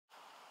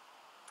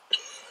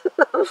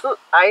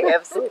I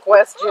have some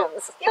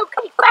questions.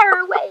 Okay, fire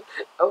away.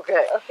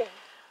 Okay. Okay.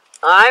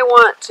 I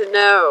want to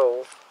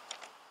know.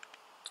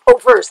 Oh,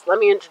 first, let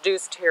me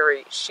introduce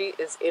Terry. She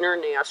is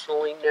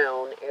internationally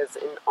known as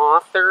an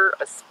author,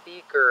 a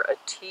speaker, a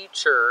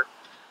teacher,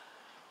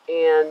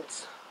 and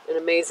an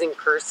amazing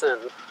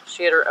person.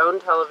 She had her own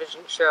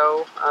television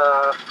show,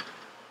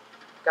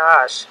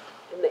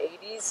 in the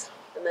 80s,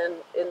 and then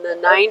in the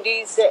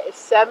 90s.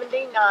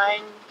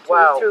 79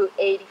 Wow. through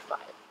 85.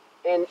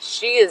 And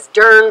she is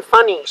darn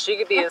funny. She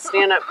could be a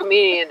stand-up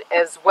comedian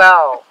as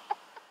well.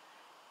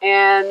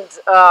 And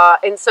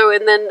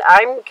then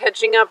I'm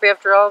catching up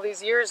after all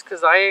these years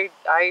because I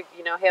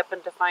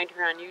happened to find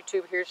her on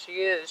YouTube. Here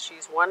she is.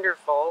 She's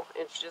wonderful,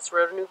 and she just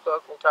wrote a new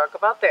book. We'll talk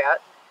about that.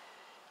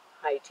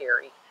 Hi,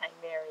 Terry. Hi,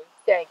 Mary.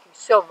 Thank you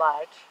so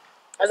much.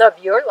 I love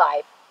your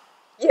life.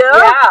 Yeah?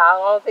 Yeah,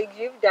 all the things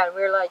you've done.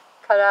 We're like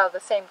cut out of the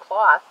same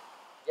cloth.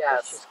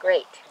 Yes. Which is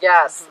great.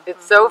 Yes.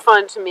 It's so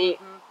fun to meet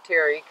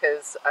Terry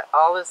because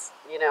all this,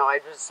 I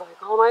just like,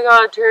 oh my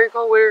God, Terry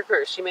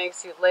Cole-Whittaker. She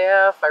makes you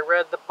laugh. I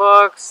read the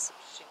books.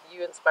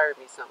 You inspired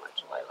me so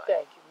much in my life.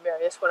 Thank you, Mary.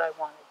 That's what I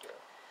want to do.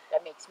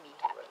 That makes me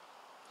happy.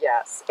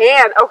 Yes.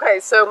 And, okay,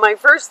 so my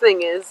first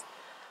thing is,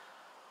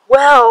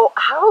 well,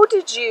 how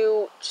did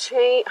you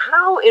change,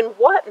 and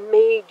what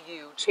made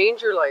you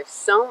change your life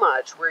so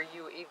much where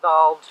you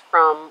evolved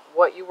from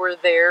what you were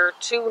there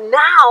to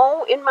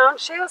now in Mount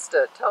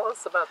Shasta? Tell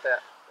us about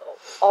that.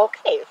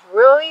 Okay, it's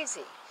real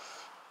easy.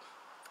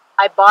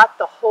 I bought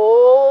the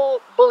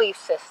whole belief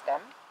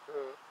system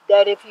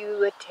that if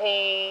you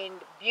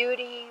attained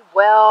beauty,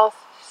 wealth,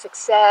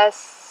 success,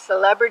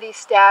 celebrity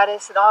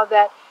status, and all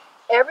that,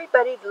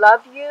 everybody'd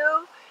love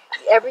you,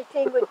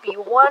 everything would be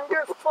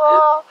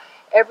wonderful,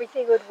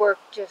 everything would work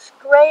just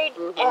great,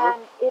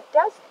 and it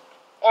doesn't.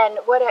 And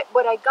what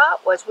I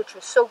got was, which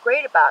was so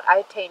great about, I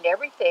attained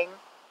everything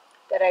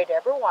that I'd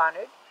ever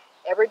wanted,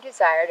 ever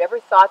desired, ever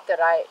thought that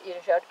I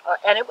should,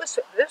 and it was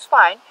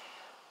fine,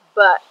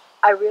 but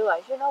I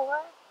realized, you know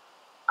what?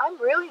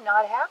 I'm really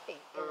not happy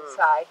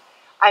inside.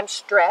 I'm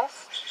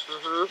stressed.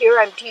 Here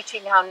I'm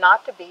teaching how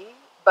not to be,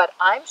 but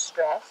I'm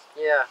stressed.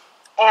 Yeah.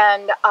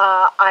 And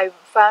I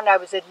found I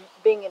was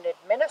being an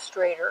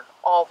administrator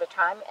all the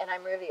time, and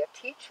I'm really a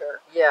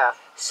teacher. Yeah.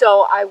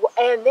 So I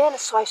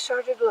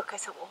started to look. I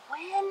said, well,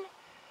 when?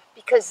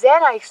 Because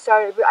then I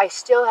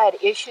still had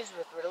issues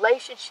with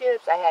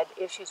relationships. I had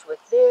issues with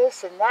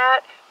this and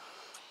that.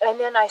 And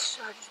then I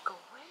started to go,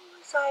 when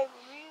was I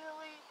really?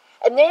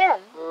 And then...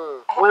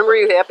 When were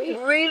you happy?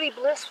 Really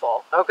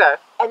blissful. Okay.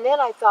 And then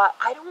I thought,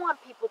 I don't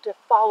want people to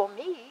follow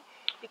me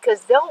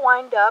because they'll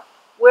wind up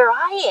where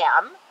I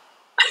am,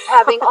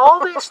 having all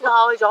this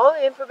knowledge, all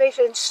the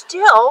information, and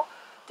still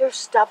there's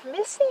stuff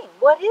missing.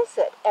 What is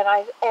it?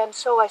 And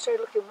so I started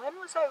looking, when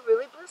was I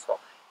really blissful?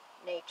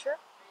 Nature.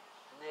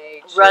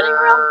 Running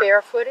around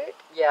barefooted.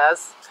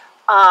 Yes.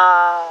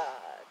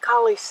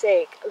 Golly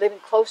sake, living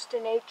close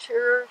to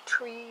nature,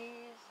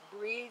 trees,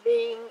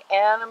 breathing,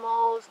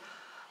 animals.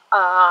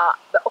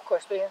 But of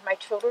course, being with my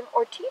children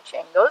or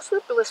teaching. Those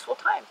were blissful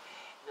times.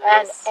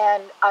 Nice.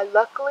 And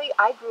luckily,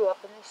 I grew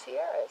up in the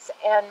Sierras.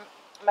 And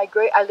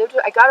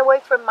I got away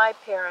from my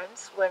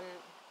parents when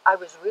I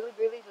was really,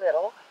 really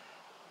little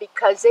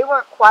because they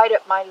weren't quite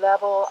at my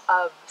level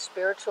of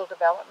spiritual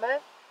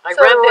development. I read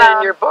that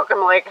in your book.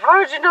 I'm like, how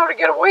did you know to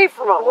get away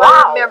from them? Well,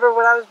 I remember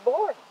when I was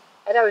born.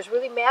 And I was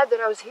really mad that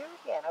I was here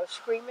again. I was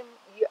screaming.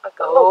 I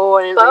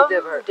didn't read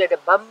that part. Did a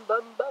bum,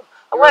 bum, bum.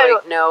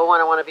 No, I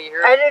don't want to be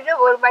here. I didn't know,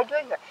 what am I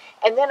doing here?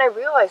 And then I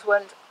realized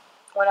when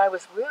I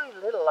was really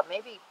little,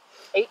 maybe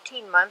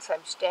 18 months,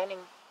 I'm standing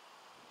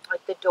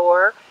at the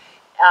door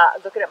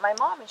looking at my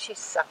mom, and she's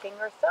sucking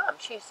her thumb.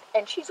 She's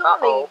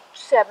only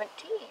 17.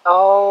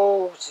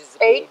 Oh, she's a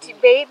baby. 18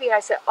 baby. And I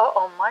said,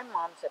 my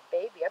mom's a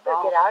baby. I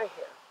better get out of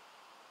here.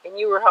 And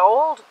you were how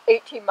old?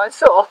 18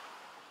 months old.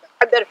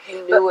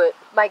 You knew it.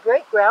 My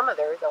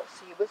great-grandmother, though,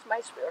 she was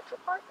my spiritual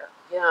partner.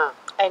 Yeah.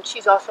 And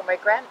she's also my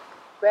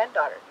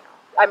granddaughter.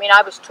 I mean,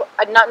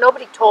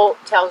 nobody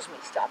tells me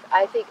stuff.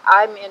 I think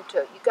I'm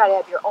into, you got to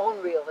have your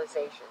own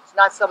realizations.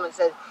 Not someone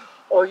says,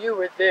 oh, you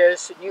were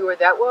this and you were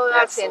that. Well,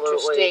 that's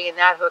interesting and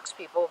that hooks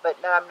people, but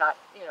I'm not,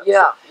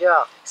 Yeah,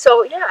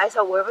 So, I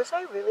thought, where was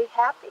I really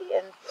happy?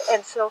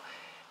 And so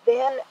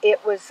then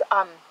it was,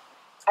 I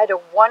had a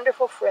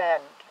wonderful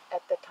friend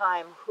at the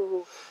time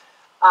who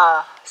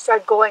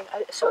started going,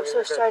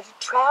 started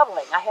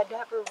traveling. I had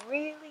never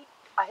really,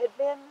 I had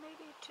been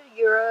maybe to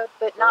Europe,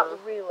 but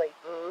not really.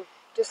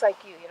 Just like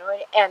you,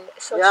 and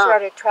so I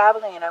started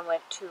traveling, and I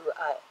went to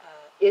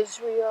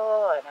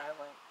Israel, and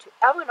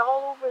I went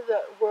all over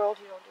the world,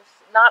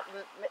 just not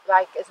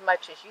like as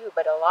much as you,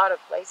 but a lot of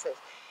places,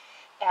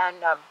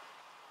 and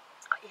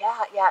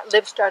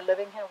started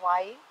living in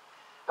Hawaii,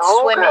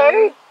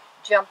 swimming,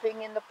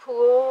 jumping in the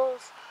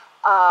pools,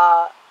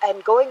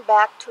 and going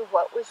back to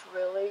what was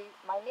really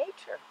my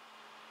nature.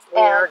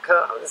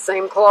 America, the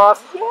same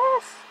cloth.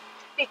 Yes,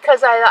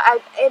 because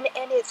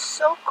and it's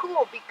so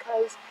cool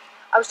because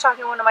I was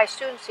talking to one of my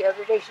students the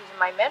other day. She's in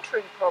my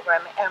mentoring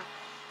program, and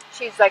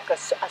she's like a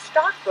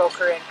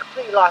stockbroker and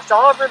completely lost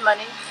all of her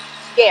money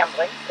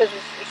gambling, because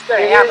it's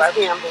going to It have is a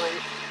gambling.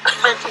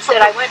 And she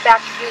said, I went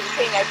back to do the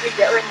thing I did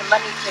to earn the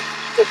money to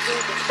do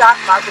the stock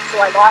market, so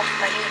I lost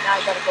money and now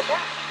I got to go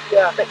back.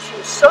 Yeah. But she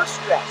was so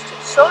stressed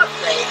and so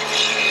afraid.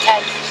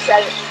 And she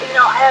said, you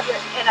know, I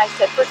haven't, and I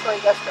said, first of all,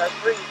 you got to start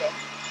breathing.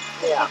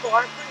 Yeah. People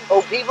aren't breathing.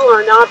 Oh, people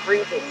are not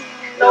breathing.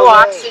 No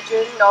way.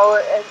 oxygen, no,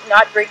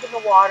 not drinking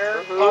the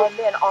water. Mhm. And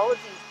then all of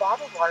these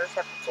bottled waters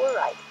have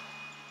fluoride.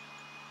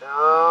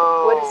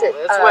 Oh, What is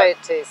it? that's why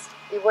it tastes.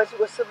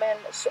 What's the man,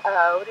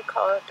 what do you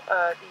call it?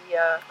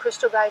 The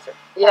Crystal Geyser.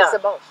 Yeah. That's the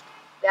most.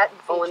 That and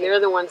Oh, and Fiji. they're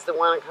the ones that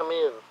want to come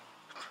in.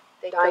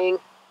 They Dying.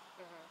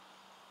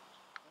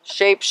 Mm-hmm.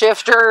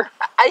 Shapeshifter.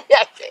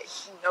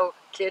 No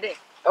kidding.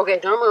 Okay,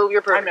 don't move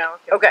your I purse. know.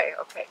 Okay.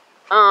 Okay.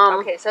 Okay.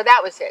 Okay, so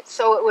that was it.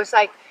 So it was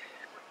like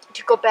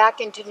to go back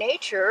into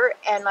nature,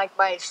 and like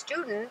my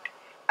student,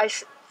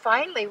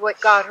 finally what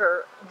got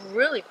her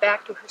really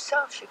back to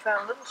herself, she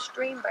found a little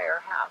stream by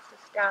her house.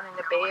 It's down in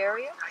the Bay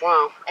Area.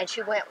 Wow. And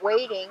she went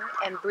wading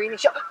and breathing.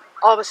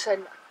 All of a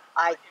sudden,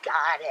 I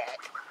got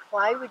it.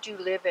 Why would you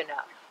live in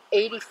a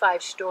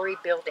 85-story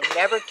building,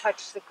 never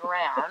touch the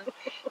ground,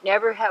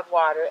 never have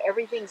water,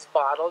 everything's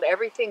bottled,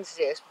 everything's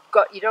this,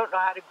 you don't know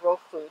how to grow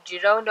food, you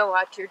don't know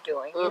what you're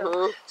doing. You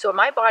know? So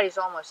my body's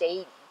almost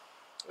 80.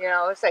 You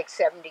know, it's like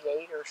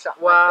 78 or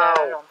something like that.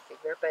 I don't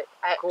figure, but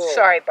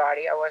sorry,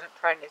 body, I wasn't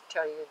trying to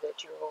tell you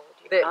that you're old.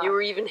 That you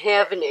even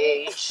have an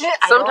age.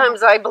 I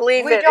Sometimes I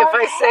believe it if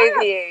I say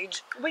the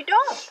age. We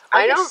don't.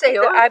 I just don't say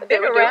that I've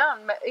been that we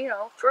around, you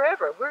know,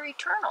 forever. We're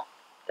eternal.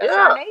 That's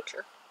Yeah. our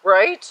nature.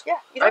 Right? Yeah,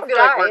 you I don't feel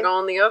die. like we're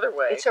going the other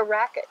way. It's a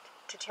racket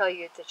to tell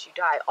you that you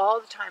die all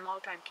the time,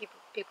 keep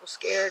people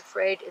scared,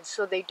 afraid, and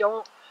so they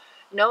don't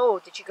know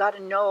that you got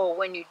to know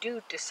when you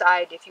do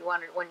decide if you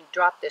want to, when you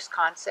drop this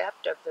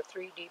concept of the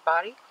 3D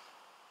body,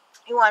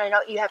 you want to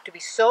know, you have to be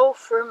so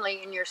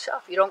firmly in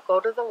yourself. You don't go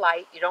to the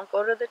light, you don't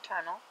go to the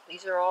tunnel.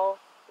 These are all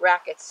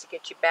rackets to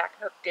get you back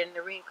hooked in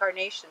the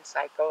reincarnation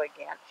cycle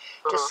again,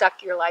 to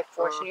suck your life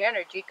force and your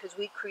energy, because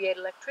we create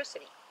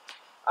electricity.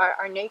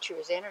 Our nature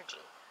is energy.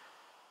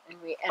 And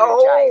we energize.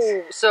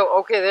 Oh, so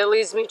okay, that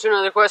leads me to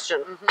another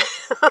question.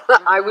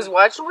 I was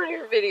watching one of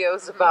your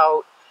videos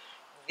about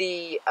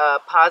the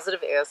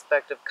positive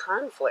aspect of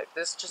conflict.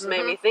 This just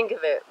made me think of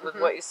it with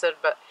what you said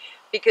about,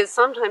 because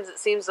sometimes it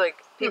seems like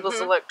people's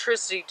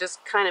electricity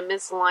just kind of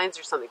misaligns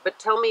or something. But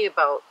tell me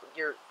about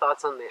your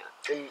thoughts on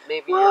that, and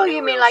maybe well, your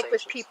you mean like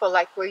with people,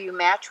 like where you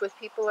match with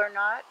people or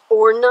not?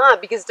 Or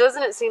not, because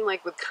doesn't it seem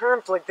like with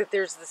conflict that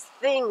there's this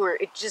thing where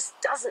it just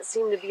doesn't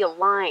seem to be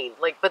aligned?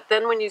 Like, but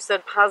then when you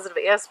said positive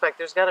aspect,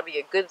 there's got to be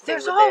a good thing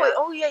There's with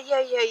always,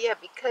 that. yeah,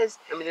 because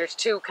I mean, there's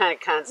two kind of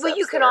concepts. well,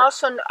 you can there.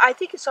 also, I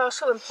think it's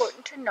also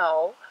important to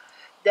know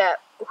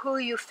that who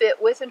you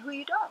fit with and who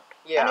you don't.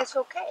 Yeah. And it's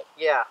okay.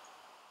 Yeah.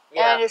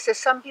 Yeah. And it's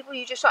just some people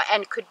you just,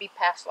 and it could be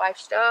past life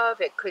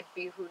stuff. It could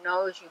be, who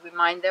knows, you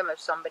remind them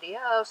of somebody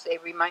else. They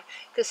remind,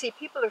 because see,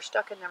 people are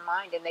stuck in their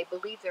mind and they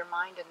believe their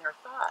mind and their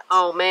thoughts.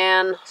 Oh,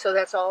 man. So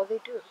that's all they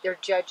do. They're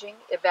judging,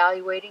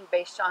 evaluating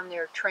based on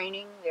their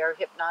training, their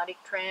hypnotic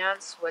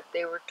trance, what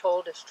they were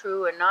told is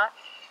true and not.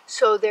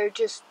 So they're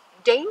just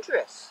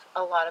dangerous,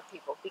 a lot of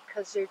people,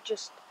 because they're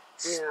just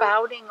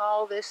spouting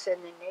all this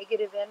and the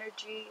negative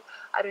energy.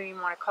 I don't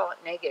even want to call it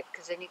negative,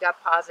 because then you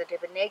got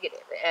positive and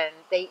negative, and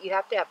you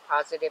have to have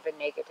positive and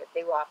negative.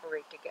 They will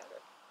operate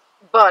together.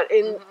 But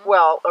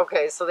well,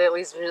 okay, so that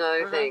leads me to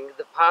another thing: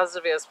 the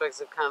positive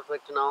aspects of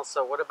conflict, and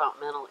also what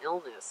about mental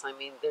illness? I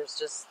mean, there's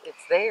just,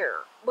 it's there.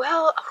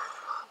 Well,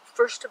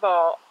 First of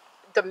all,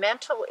 the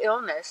mental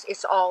illness,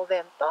 it's all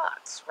them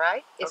thoughts,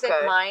 right?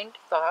 Isn't mind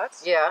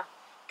thoughts? Yeah.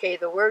 Okay,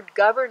 the word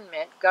govern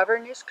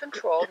is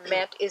control,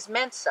 ment is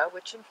mensa,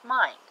 which is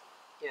mind.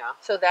 Yeah.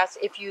 So that's,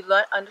 if you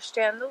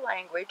understand the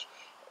language,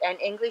 and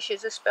English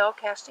is a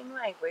spell-casting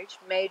language,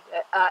 made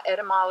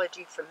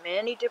etymology from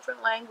many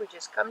different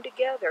languages come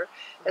together.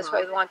 That's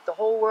why we want the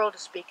whole world to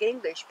speak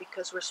English,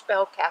 because we're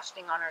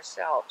spell-casting on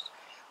ourselves.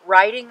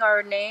 Writing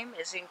our name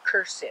is in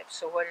cursive.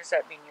 So what does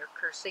that mean? You're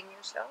cursing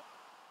yourself?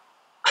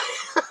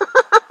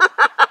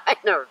 I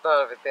never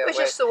thought of it that way. It's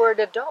just the word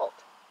adult.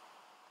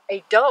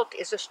 Adult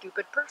is a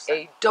stupid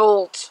person.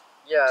 Adult,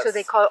 yes. So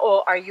they call it,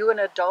 oh, are you an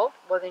adult?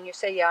 Well, then you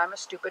say, yeah, I'm a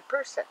stupid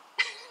person.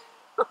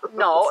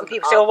 No, and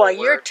people say, oh, well,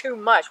 you're too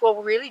much.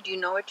 Well, really, do you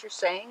know what you're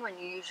saying when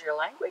you use your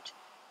language?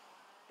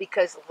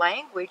 Because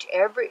language,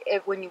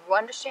 when you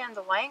understand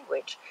the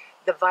language,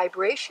 the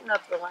vibration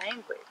of the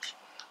language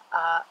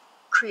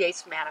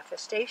creates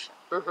manifestation.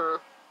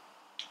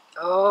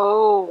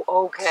 Oh,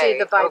 okay. See,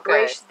 the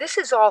vibration, this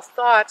is all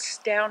thoughts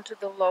down to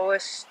the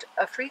lowest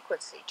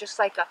frequency, just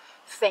like a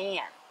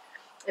fan.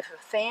 If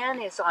a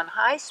fan is on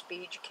high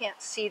speed, you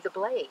can't see the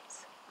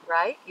blades,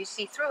 right? You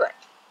see through it.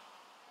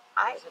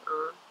 Is it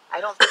on? I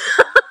don't think it's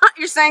on.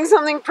 You're saying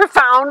something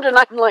profound, and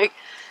I'm like,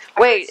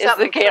 wait, is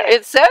the camera?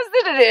 It says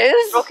that it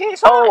is. Okay,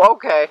 it's on. Oh,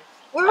 okay.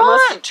 We're I on.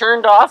 must have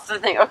turned off the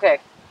thing. Okay.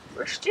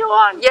 We're still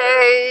on.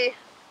 Yay!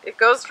 It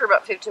goes for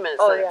about 15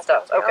 minutes. Oh, and yeah. it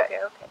stops. Okay.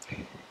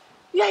 Okay.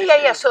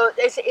 Yeah. So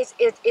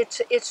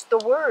it's the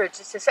words.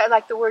 It's just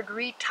like the word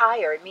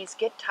retire. It means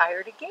get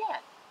tired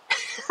again.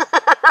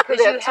 Because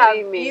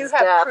you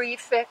have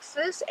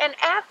prefixes and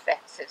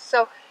affixes.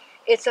 So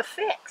it's a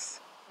fix.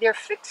 They're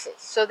fixes.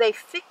 So they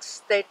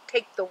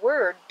take the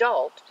word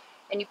adult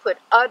and you put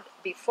ad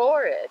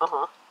before it.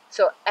 Uh-huh.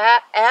 So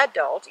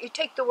adult, you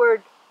take the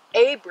word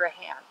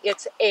Abraham.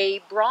 It's a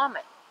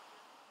Brahmin.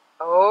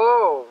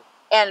 Oh.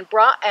 And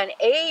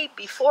A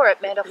before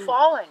it meant a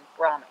fallen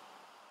Brahmin.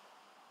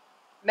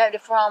 Meant a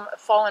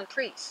fallen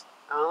priest.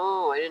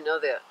 Oh, I didn't know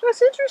that.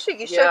 That's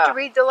interesting. You start to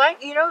read the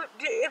language. You know,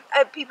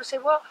 people say,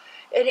 well,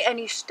 and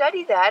you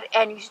study that,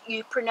 and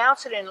you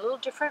pronounce it in a little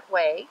different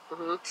way,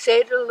 say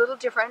it a little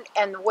different,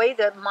 and the way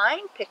the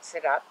mind picks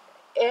it up,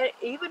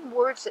 even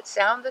words that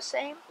sound the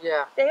same,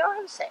 they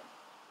are the same.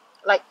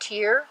 Like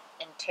tear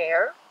and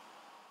tear.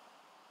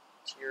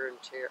 Tear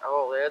and tear.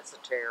 Oh, that's a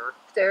tear.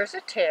 There's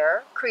a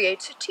tear,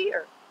 creates a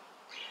tear.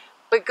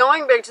 But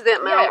going back to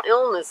that mental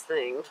illness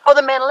thing. Oh,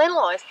 the mental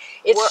illness.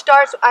 It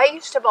starts, I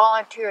used to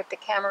volunteer at the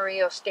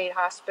Camarillo State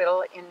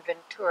Hospital in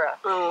Ventura.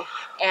 Oh,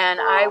 and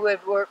I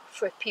would work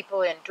with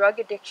people in drug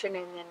addiction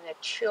and in the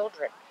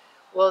children.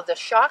 Well, the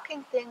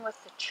shocking thing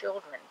with the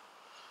children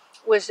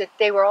was that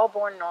they were all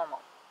born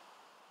normal.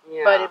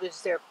 Yeah. But it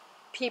was their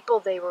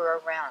people they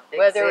were around.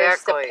 Whether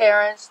it's the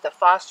parents, the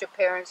foster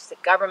parents, the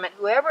government,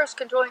 whoever is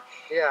controlling.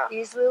 Yeah.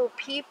 These little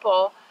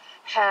people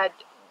had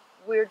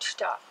weird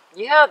stuff.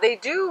 Yeah, they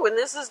do, and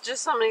this is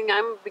just something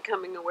I'm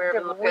becoming aware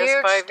of in the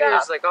past 5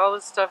 years. Like all the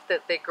stuff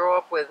that they grow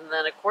up with, and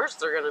then of course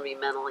they're going to be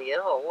mentally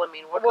ill. I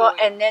mean,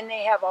 and then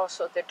they have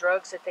also the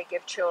drugs that they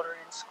give children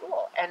in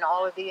school, and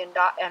all of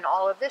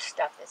all of this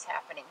stuff that's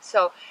happening.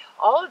 So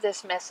all of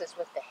this messes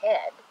with the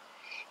head,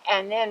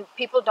 and then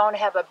people don't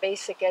have a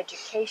basic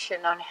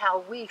education on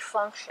how we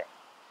function.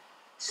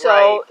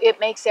 So it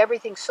makes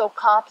everything so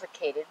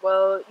complicated.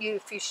 Well,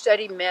 if you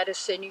study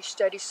medicine, you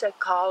study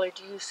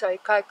psychology, you study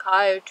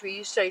psychiatry,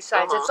 you study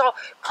science. It's all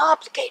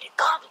complicated.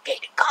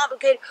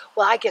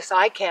 Well, I guess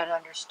I can't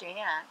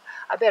understand.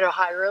 I better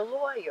hire a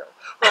lawyer.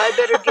 Or I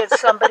better get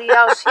somebody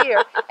else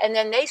here. And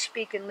then they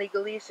speak in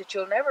legalese that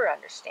you'll never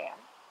understand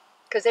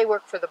because they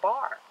work for the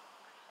bar.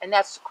 And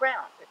that's the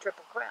crown, the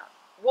Triple Crown.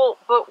 Well,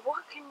 but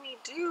what can we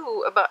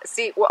do about...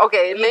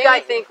 it made me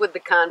think with the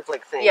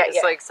conflict thing.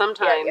 It's like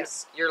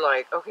sometimes you're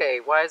like, okay,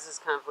 why is this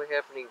conflict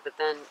happening? But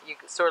then you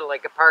sort of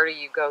like a part of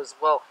you goes,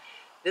 well,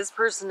 this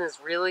person is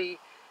really,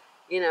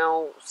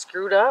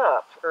 screwed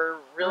up or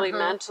really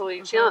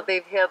mentally challenged.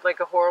 They've had like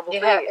a horrible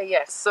thing.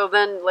 Yes. So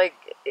then like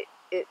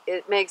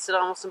it makes it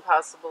almost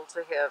impossible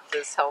to have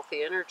this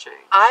healthy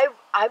interchange. I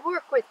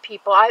work with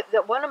people.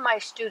 One of my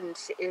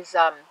students is...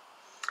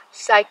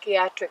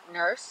 psychiatric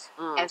nurse,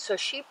 and so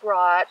she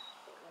brought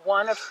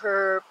one of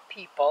her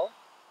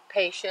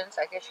patients,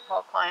 I guess you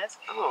call it clients,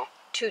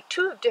 to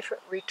 2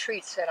 different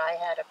retreats that I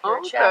had up here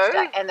in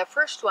Shasta. And the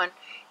first one,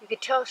 you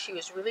could tell she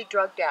was really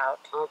drugged out.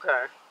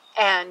 Okay.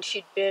 And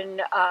she'd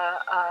been,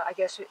 I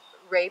guess,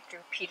 raped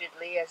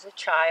repeatedly as a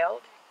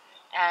child,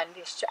 and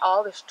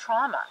all this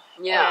trauma,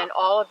 and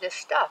all of this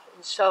stuff.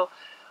 And so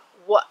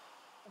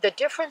the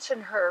difference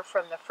in her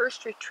from the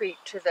first retreat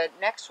to the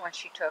next one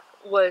she took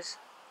was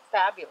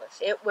fabulous.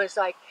 It was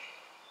like,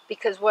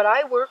 because what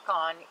I work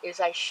on is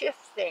I shift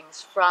things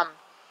from,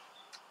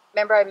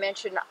 remember I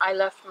mentioned I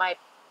left my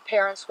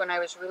parents when I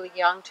was really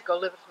young to go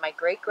live with my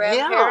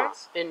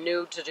great-grandparents? Yeah, and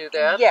knew to do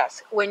that?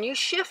 Yes. When you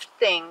shift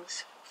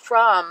things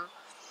from,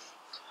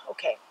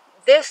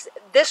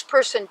 this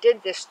person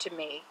did this to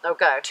me,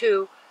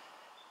 to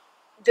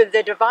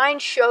the divine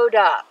showed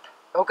up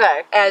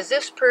as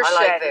this person.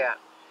 I like that.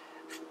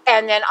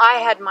 And then I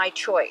had my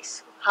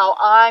choice. How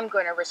I'm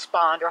going to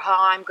respond or how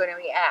I'm going to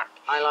react.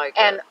 I like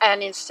it.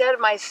 And instead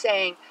of my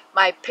saying,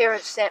 my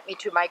parents sent me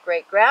to my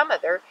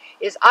great-grandmother,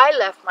 is I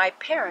left my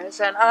parents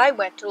and I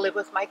went to live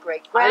with my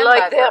great-grandmother. I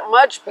like that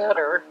much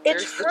better.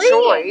 It's There's freeing. The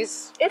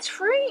choice. It's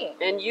freeing.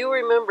 And you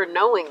remember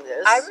knowing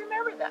this. I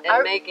remember that.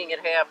 And making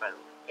it happen.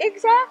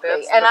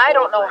 Exactly. And I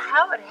don't know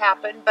how it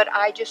happened, but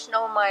I just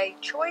know my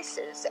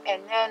choices.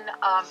 And then...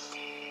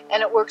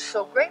 and it worked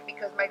so great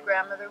because my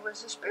grandmother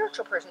was a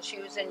spiritual person.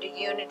 She was into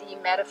unity,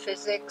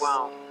 metaphysics,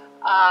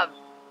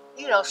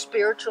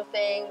 spiritual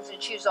things,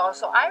 and she was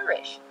also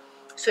Irish.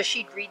 So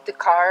she'd read the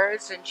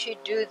cards and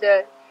she'd do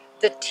the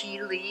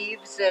tea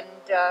leaves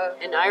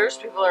and Irish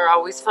people are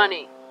always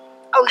funny.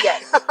 Oh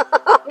yes,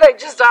 they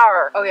just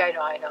are. Oh yeah,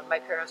 I know. My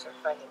parents are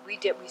funny. We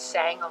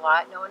sang a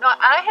lot. No,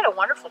 I had a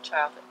wonderful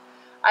childhood.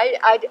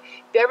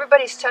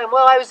 Everybody's telling,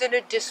 well, I was in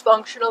a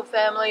dysfunctional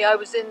family, I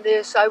was in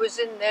this,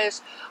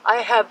 I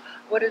have,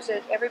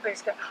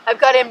 I've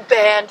got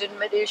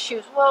abandonment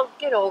issues. Well,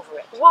 get over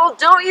it. Well,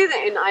 don't you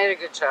think, and I had a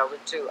good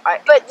childhood too.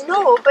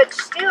 But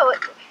still,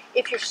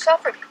 if you're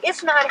suffering,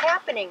 it's not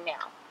happening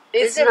now.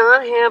 It's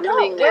not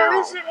happening now. Where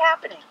is it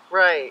happening?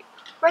 Right.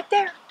 Right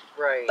there.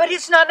 Right. But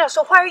it's not now.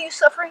 So why are you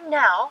suffering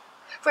now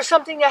for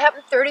something that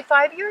happened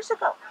 35 years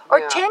ago,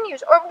 or 10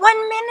 years, or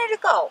 1 minute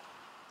ago?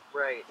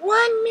 Right.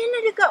 1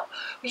 minute ago.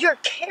 You're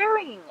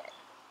carrying it.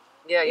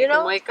 Yeah, you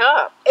can wake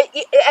up.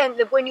 And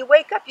when you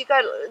wake up, you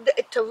got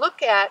to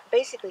look at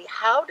basically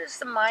how does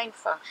the mind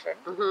function.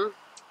 Mm-hmm.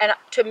 And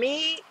to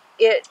me,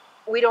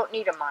 we don't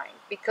need a mind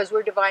because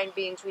we're divine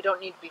beings. We don't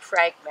need to be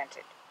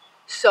fragmented.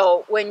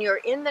 So when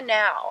you're in the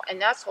now,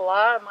 and that's a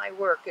lot of my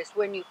work, is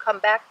when you come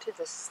back to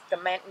the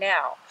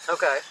now.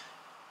 Okay.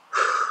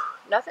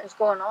 Nothing's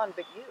going on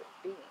but you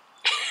being.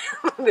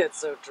 That's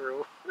so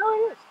true. No,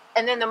 it is.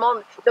 And then the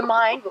moment the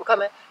mind will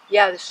come in,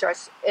 it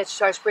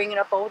starts bringing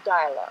up old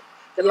dialogue.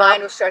 The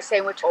mind will start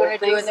saying what you're going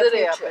to do in the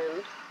future.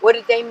 Happened. What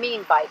did they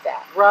mean by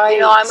that? Right. You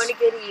know, I'm going to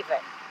get even.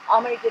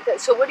 I'm going to get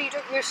that. So what do you do?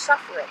 You're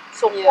suffering.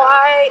 So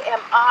why am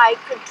I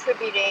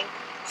contributing?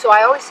 So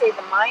I always say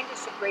the mind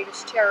is the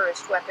greatest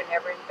terrorist weapon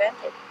ever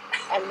invented.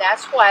 And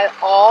that's why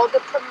all the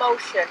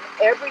promotion,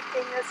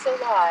 everything that's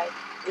alive,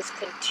 is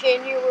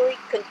continually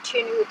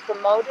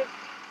promoted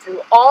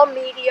through all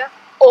media,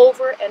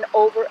 over and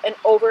over and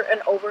over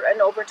and over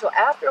and over, until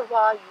after a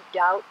while you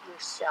doubt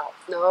yourself.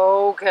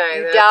 Okay,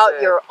 you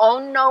doubt your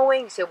own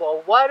knowing. You say,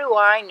 well, what do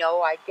I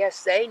know? I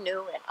guess they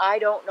knew, and I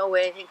don't know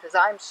anything because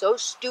I'm so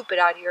stupid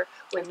out here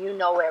when you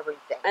know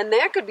everything. And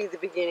that could be the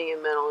beginning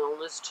of mental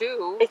illness,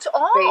 too. It's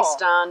all.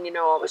 Based on, all the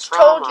trauma. I was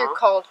told you're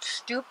called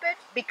stupid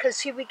because,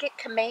 see, we get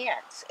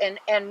commands, and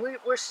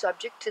we're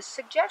subject to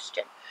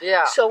suggestion.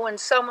 Yeah. So when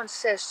someone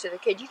says to the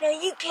kid,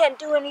 you can't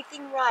do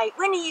anything right.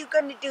 When are you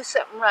going to do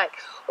something right?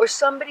 Or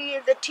somebody,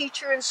 the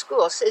teacher in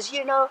school says,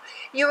 and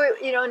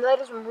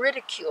let them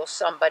ridicule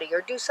somebody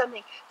or do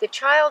something. The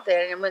child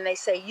then, and when they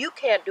say you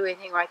can't do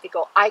anything right, they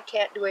go, I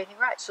can't do anything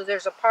right. So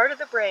there's a part of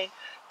the brain,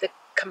 the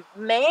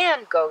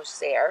command goes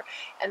there,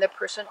 and the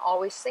person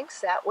always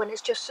thinks that when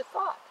it's just a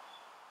thought.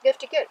 You have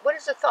to get, what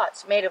is a thought?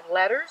 It's made of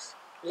letters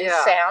and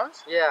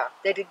sounds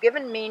that are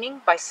given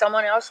meaning by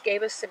someone else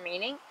gave us the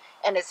meaning.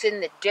 And it's in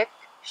the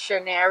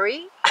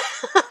dictionary.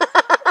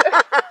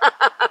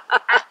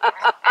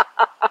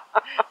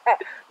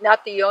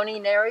 Not the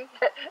yoni-nary.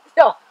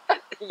 No.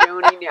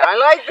 Yoni-nary. I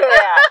like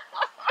that.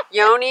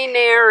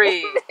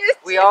 Yoni-nary.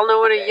 We all know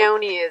what a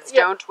yoni is,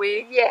 don't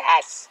we?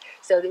 Yes.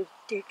 So the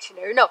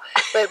dictionary. No,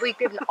 but we've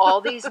given all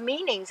these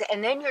meanings,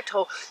 and then you're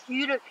told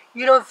you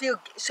don't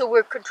feel. So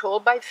we're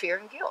controlled by fear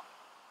and guilt.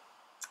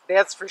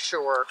 That's for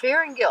sure.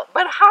 Fear and guilt.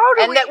 But how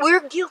do and that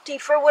we're guilty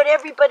for what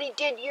everybody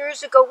did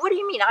years ago. What do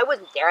you mean? I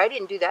wasn't there. I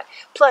didn't do that.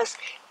 Plus,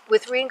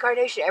 with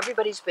reincarnation,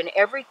 everybody's been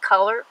every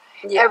color,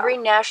 every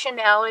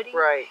nationality,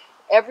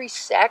 every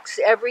sex,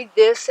 every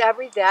this,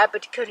 every that,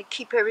 but to kind of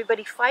keep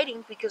everybody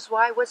fighting, because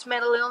why? What's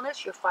mental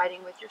illness? You're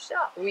fighting with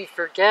yourself. We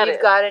forget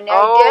You've got an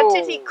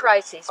identity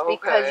crisis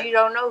because you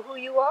don't know who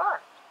you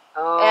are.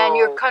 And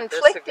you're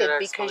conflicted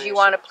because you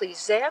want to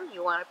please them,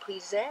 you want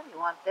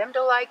them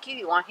to like you,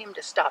 you want him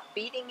to stop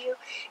beating you,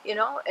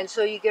 and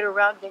so you get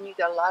around, then you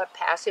got a lot of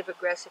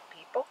passive-aggressive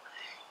people,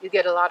 you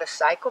get a lot of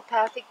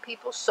psychopathic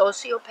people,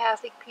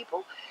 sociopathic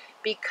people,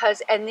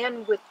 and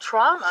then with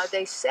trauma,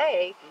 they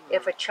say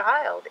if a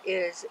child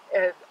is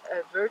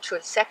virtually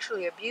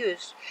sexually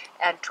abused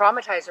and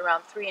traumatized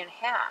around 3.5,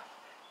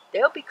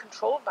 they'll be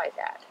controlled by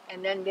that,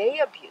 and then they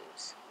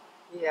abuse.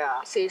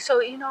 Yeah. See, so,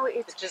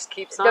 it just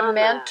keeps on. The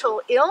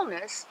mental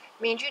illness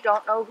means you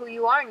don't know who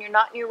you are and you're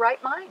not in your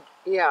right mind.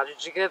 Yeah,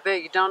 did you get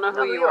that? You don't know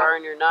who you are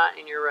and you're not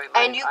in your right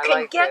mind. And you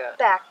can get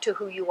back to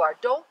who you are.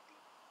 Don't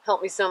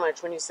help me so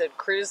much when you said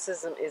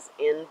criticism is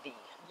envy.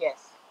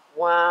 Yes.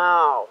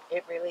 Wow.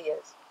 It really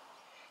is.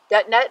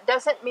 That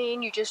doesn't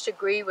mean you just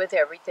agree with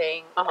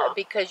everything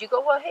because you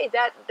go, well, hey,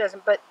 that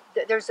doesn't, but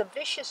there's a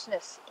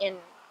viciousness in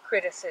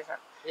criticism.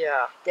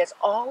 Yeah. That's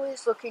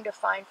always looking to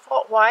find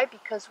fault. Why?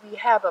 Because we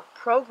have a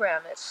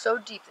program that's so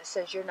deep that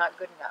says you're not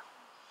good enough.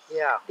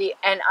 Yeah.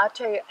 And I'll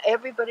tell you,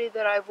 everybody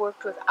that I've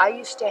worked with, I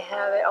used to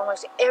have it,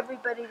 almost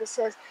everybody that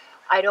says,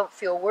 I don't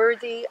feel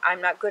worthy, I'm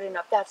not good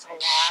enough. That's a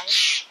lie.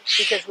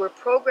 Because we're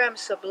programmed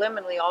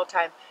subliminally all the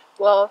time.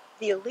 Well,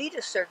 the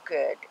elitists are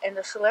good, and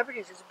the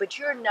celebrities is, but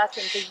you're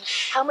nothing.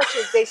 How much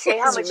is, they say,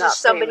 how much is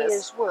somebody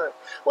is worth?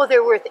 Well,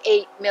 they're worth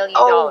 $8 million.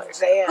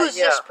 Who's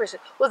this person?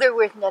 Well, they're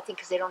worth nothing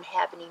because they don't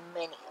have any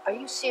money. Are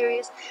you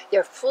serious?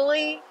 They're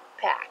fully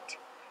packed.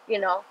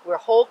 We're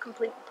whole,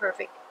 complete, and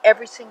perfect.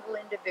 Every single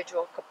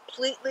individual,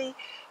 completely,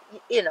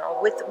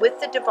 with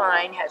the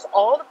divine, has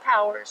all the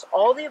powers,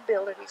 all the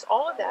abilities,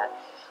 all of that.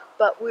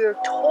 But we're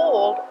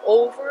told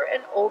over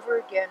and over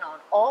again on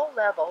all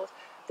levels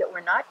that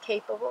we're not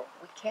capable,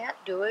 we can't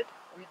do it,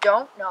 we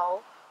don't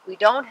know, we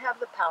don't have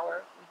the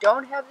power, we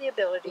don't have the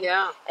ability,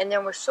 and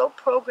then we're so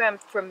programmed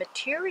for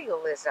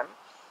materialism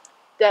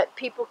that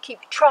people keep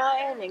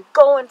trying and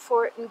going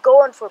for it,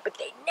 but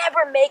they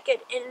never make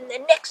it, and the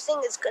next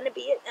thing is going to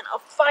be it, and I'll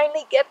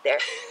finally get there.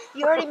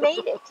 You already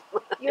made it.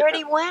 You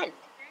already went.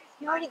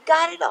 You already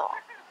got it all.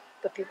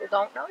 But people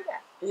don't know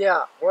that.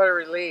 Yeah, what a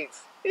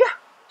relief. Yeah.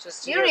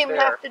 Just you don't even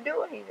have to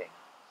do anything.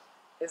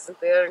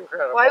 Isn't that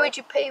incredible? Why would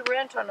you pay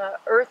rent on an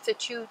earth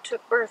that you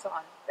took birth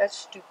on? That's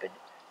stupid.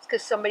 It's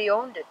because somebody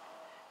owned it.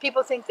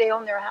 People think they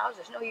own their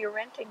houses. No, you're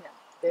renting them.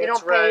 You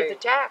don't pay the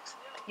tax.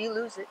 You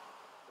lose it.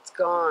 It's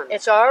gone.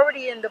 It's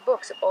already in the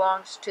books. It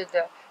belongs to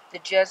the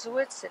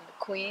Jesuits and the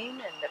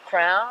Queen and the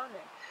Crown.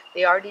 And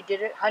They already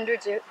did it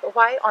hundreds of,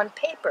 why? On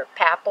paper.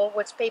 Papal,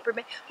 what's paper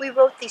mean? We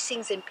wrote these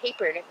things in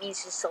paper, and it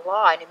means it's a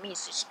law, and it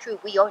means it's true.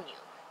 We own you.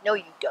 No,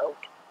 you don't.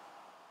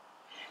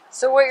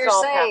 So what It's you're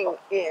all saying papal.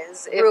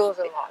 is... Rules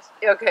and laws.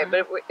 Okay,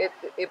 but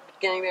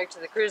getting back to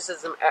the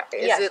criticism,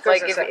 is Yes, it like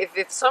criticism.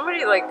 if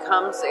somebody like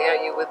comes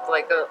at you with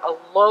like a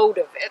load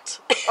of it?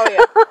 Oh,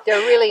 yeah. They're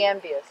really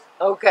envious.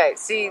 Okay,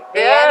 see,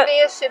 They're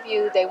envious of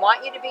you. They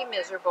want you to be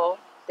miserable.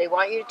 They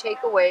want you to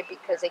take away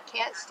because they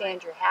can't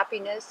stand your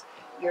happiness,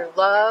 your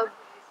love,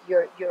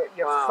 your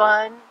Wow.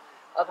 fun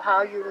of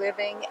how you're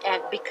living,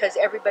 and because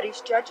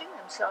everybody's judging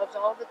themselves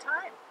all the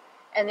time.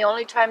 And the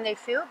only time they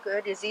feel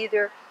good is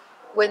either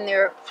when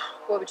they're,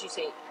 what would you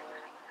say,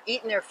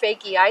 eating their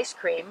fakey ice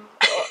cream,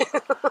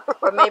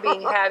 or maybe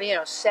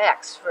have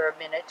sex for a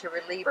minute to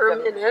relieve for a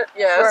them minute,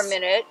 yes. for a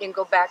minute and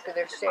go back to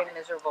their same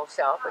miserable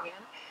self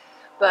again.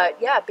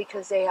 But yeah,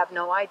 because they have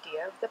no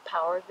idea of the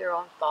power of their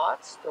own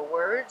thoughts, their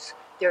words,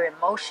 their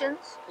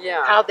emotions,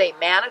 Yeah. how they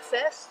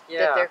manifest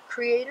Yeah. that they're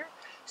creator.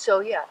 So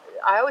yeah,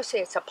 I always say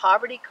it's a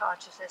poverty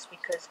consciousness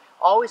because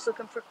always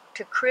looking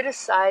to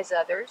criticize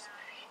others.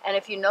 And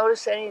if you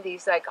notice any of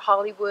these like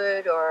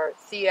Hollywood or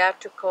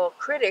theatrical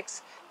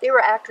critics, they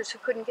were actors who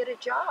couldn't get a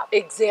job.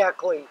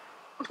 Exactly.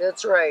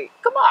 That's right.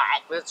 Come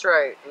on. That's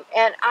right.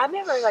 And I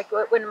remember like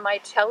when my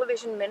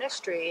television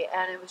ministry,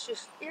 and it was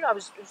just, I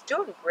was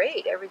doing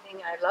great.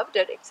 Everything, I loved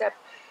it, except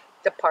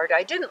the part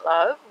I didn't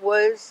love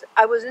was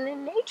I wasn't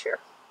in nature.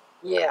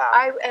 Yeah.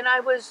 I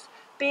was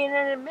being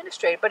an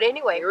administrator. But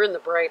anyway. You're in the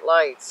bright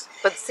lights.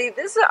 But see,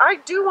 I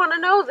do want to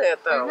know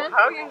that, though. Mm-hmm.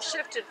 How you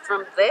shifted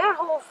from that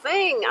whole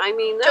thing. I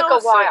mean, that took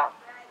was a while.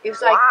 It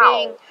was like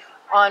being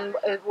on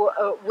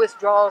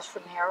withdrawals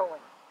from heroin.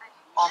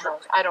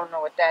 Almost. I don't know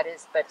what that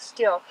is, but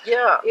still.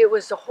 Yeah. It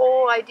was the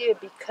whole idea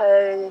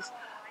because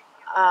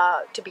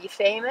to be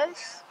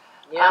famous,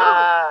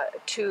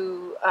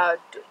 to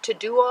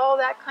do all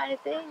that kind of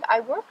thing, I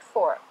worked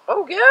for it.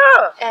 Oh,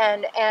 yeah.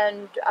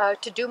 And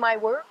to do my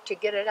work, to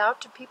get it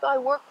out to people, I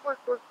work.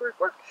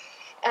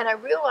 And I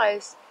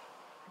realized,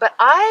 but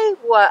I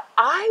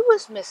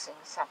was missing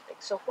something.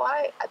 So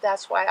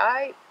that's why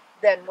I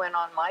then went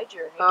on my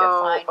journey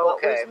to find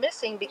what was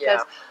missing,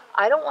 because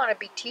I don't want to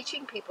be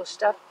teaching people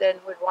stuff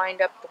that would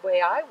wind up the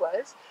way I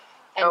was.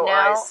 And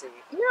now, I see.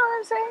 You know what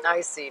I'm saying?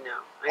 I see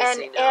now.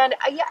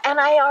 And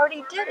I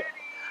already did it.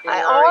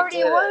 I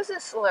already was a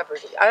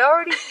celebrity. I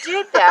already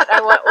did that.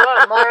 I went,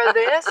 well, more of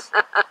this,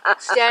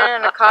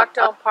 standing at a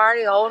cocktail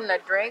party, holding a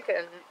drink,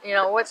 and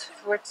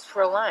what's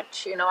for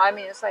lunch? I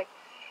mean, it's like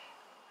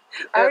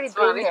I already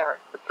been there.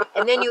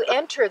 And then you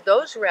enter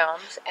those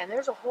realms, and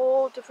there's a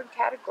whole different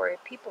category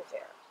of people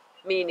there.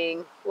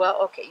 Meaning? Well,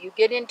 okay, you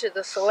get into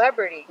the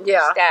celebrity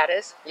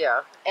status,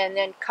 and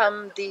then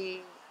come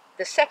the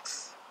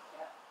sex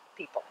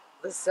people.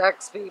 The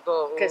sex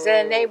people. Because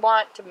then they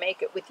want to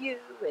make it with you,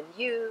 and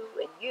you,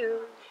 and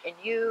you, and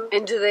you.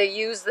 And do they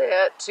use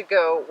that to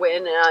go,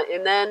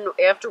 and then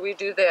after we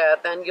do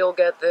that, then you'll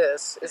get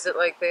this? Is it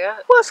like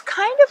that? Well, it's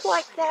kind of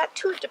like that,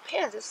 too. It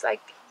depends. It's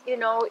like,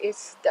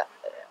 it's the,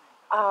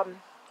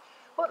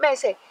 what may I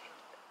say?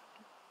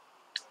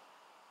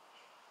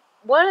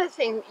 One of the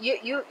things,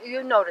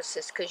 you notice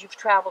this because you've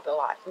traveled a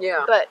lot.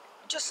 Yeah. But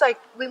just like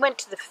we went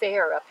to the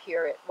fair up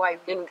here at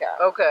Wairika.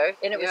 Okay.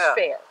 And it was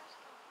fair.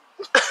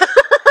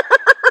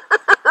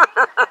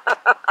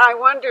 I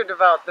wondered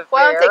about the fair.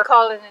 Why don't they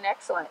call it an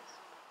excellence?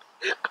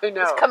 I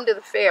know. Let's come to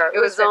the fair. It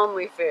was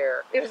only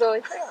fair. It was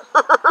only fair.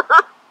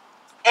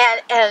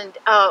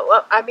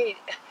 Well, I mean,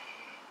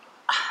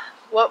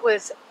 what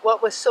was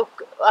so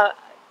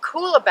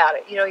cool about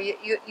it?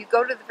 You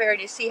go to the fair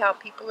and you see how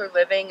people are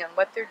living and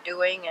what they're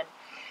doing,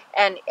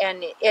 and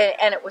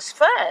it was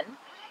fun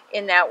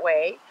in that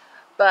way.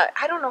 But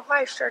I don't know why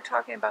I started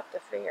talking about the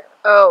fair.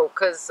 Oh,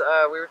 because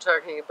we were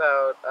talking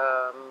about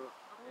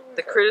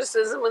the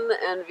criticism and the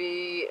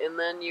envy, and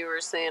then you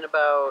were saying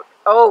about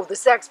the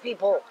sex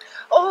people.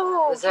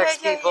 Oh, the sex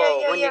people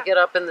when you get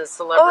up in the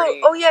celebrity.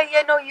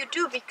 No, you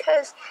do,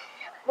 because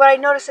what I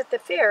noticed at the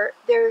fair,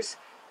 there's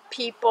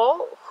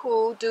people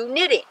who do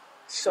knitting.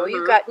 So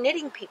you got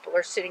knitting people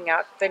are sitting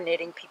out, the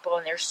knitting people,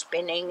 and they're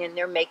spinning and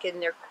they're making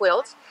their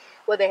quilts.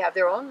 Well, they have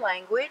their own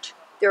language,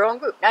 their own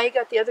group. Now you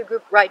got the other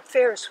group ride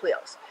Ferris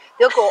wheels.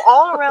 They'll go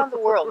all around the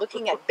world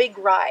looking at big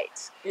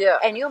rides. Yeah.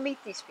 And you'll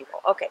meet these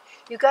people. Okay.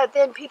 You got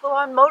then people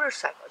on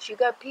motorcycles. You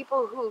got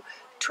people who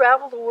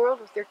travel the world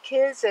with their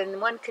kids,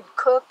 and one could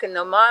cook, and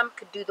the mom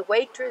could do the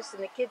waitress,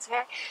 and the kids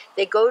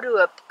they go to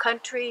a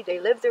country, they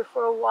live there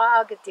for a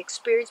while, get the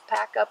experience,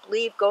 pack up,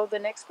 leave, go the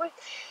next place.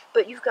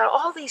 But you've got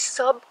all these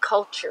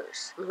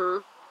subcultures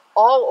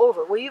all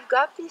over. Well, you've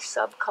got these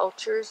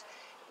subcultures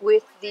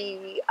with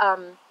the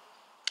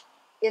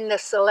in the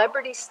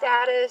celebrity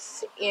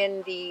status,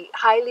 in the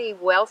highly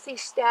wealthy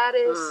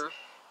status,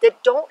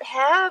 that don't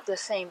have the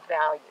same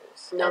values.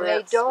 No, and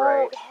they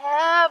don't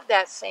have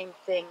that same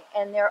thing.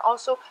 And there are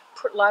also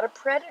a lot of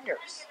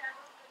predators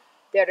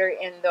that are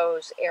in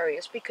those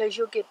areas, because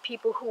you'll get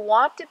people who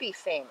want to be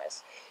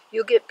famous.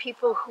 You'll get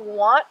people who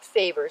want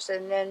favors,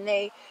 and then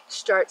they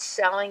start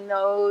selling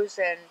those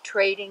and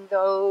trading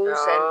those,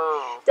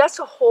 and that's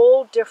a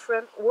whole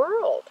different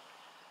world.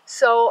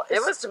 So it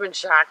must have been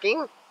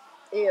shocking.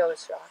 Yeah, it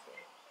was shocking.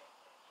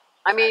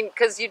 I mean,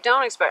 because you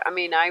don't expect. I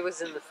mean, I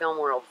was in the film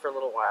world for a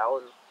little while,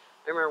 and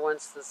I remember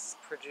once this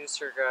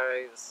producer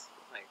guy was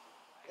like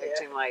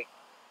acting like,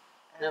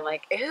 and I'm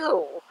like,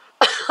 ew.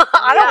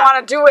 I don't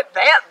want to do it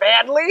that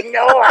badly.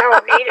 No, I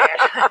don't need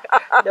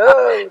it.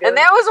 No. And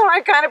that was when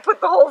I kind of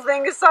put the whole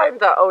thing aside and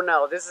thought, oh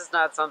no, this is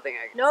not something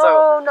I can.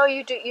 No,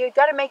 you do. You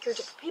got to make your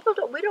people.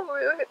 We don't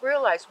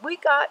realize we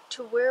got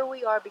to where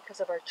we are because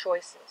of our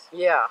choices.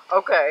 Yeah.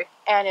 Okay.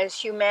 And as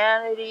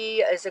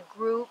humanity, as a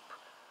group,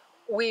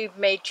 we've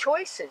made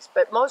choices.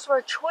 But most of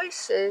our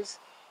choices,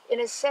 in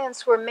a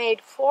sense, were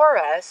made for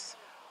us,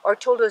 or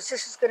told us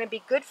this is going to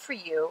be good for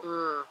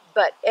you.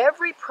 But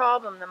every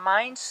problem the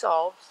mind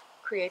solves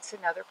creates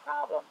another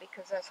problem,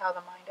 because that's how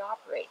the mind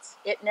operates.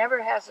 It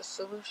never has a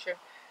solution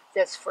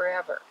that's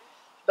forever.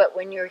 But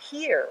when you're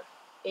here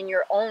in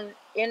your own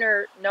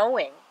inner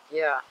knowing,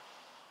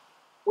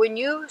 when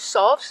you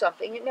solve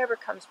something, it never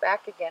comes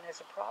back again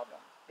as a problem,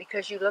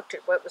 because you looked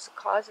at what was the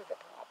cause of the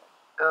problem.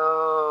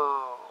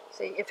 Oh.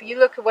 See, if you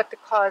look at what the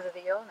cause of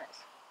the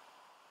illness,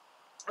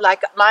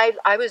 like my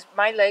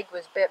leg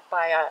was bit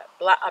by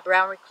a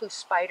brown recluse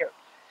spider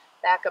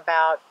back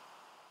about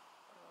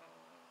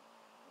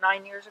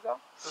 9 years ago.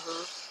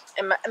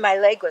 And my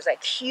leg was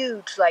like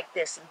huge like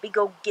this, and big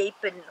old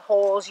gaping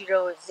holes, it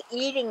was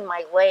eating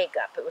my leg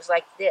up. It was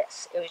like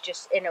this. It was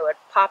just, and it would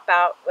pop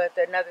out with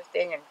another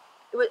thing. And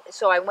it was,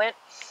 so I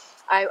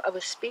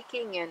was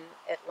speaking in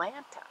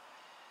Atlanta.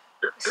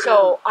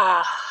 So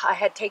I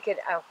had taken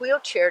a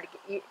wheelchair to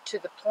get to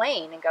the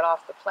plane, and got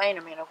off the plane.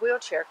 I'm in a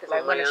wheelchair because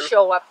I want to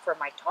show up for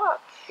my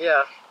talk.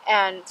 Yeah.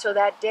 And so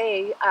that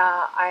day,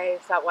 I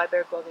thought, well, I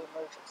better go to the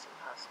emergency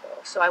hospital.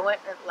 So I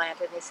went to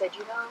Atlanta, and they said,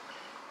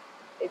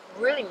 it's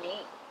really mean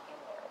in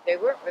there. They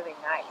weren't really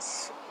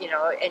nice,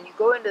 And you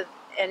go into,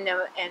 and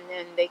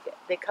then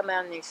they come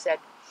out and they said,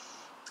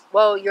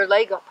 well, your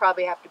leg will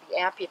probably have to be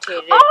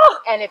amputated,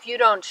 and if you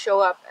don't show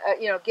up,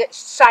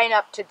 sign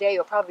up today,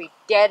 you'll probably be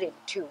dead in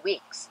 2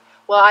 weeks.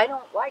 Well, I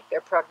don't like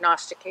their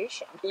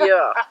prognostication.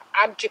 Yeah.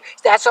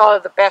 That's all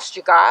the best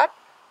you got?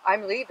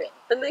 I'm leaving.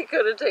 And they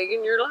could have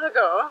taken your leg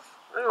off.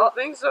 I don't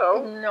think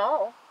so.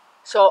 No.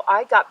 So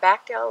I got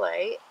back to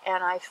LA,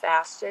 and I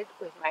fasted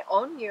with my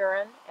own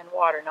urine and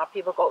water. Now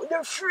people go,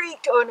 they're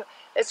freaked. Oh, no.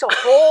 It's a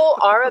whole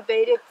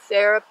Ayurvedic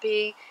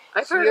therapy,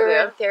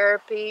 urine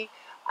therapy.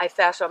 I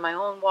fast on my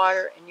own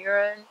water and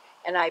urine,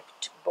 and I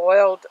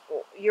boiled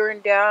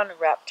urine down and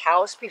wrapped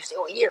towels. People say,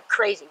 oh, you're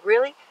crazy.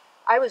 Really?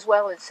 I was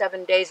well in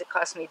 7 days. It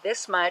cost me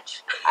this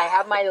much. I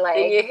have my leg.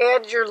 And you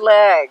had your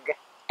leg.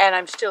 And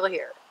I'm still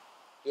here.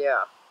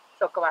 Yeah.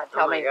 So come on,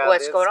 tell me God,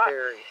 what's going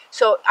scary. on.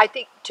 So I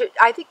think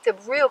the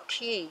real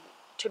key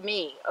to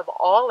me of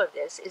all of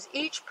this is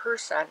each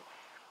person,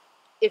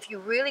 if you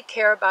really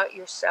care about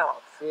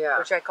yourself,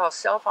 which I call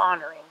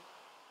self-honoring,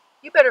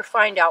 you better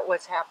find out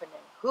what's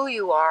happening, who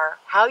you are,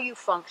 how you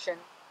function,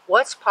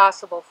 what's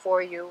possible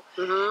for you,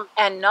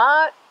 and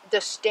not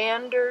the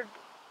standard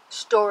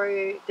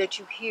story that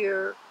you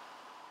hear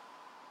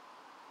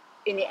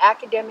in the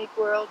academic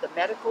world, the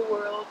medical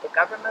world, the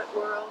government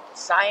world, the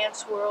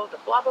science world, the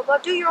blah, blah, blah.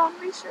 Do your own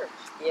research.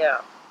 Yeah.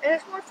 And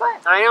it's more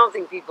fun. I don't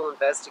think people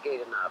investigate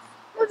enough.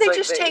 Well, they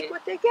just take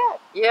what they get.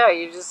 Yeah,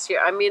 you just hear.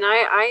 I mean,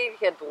 I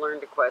had to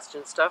learn to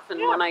question stuff, and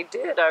when I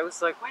did, I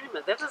was like, wait a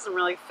minute, that doesn't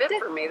really fit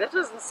for me. That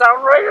doesn't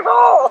sound right at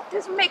all. It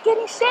doesn't make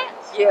any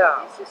sense.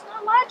 Yeah. It's just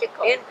not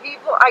logical. And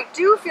people, I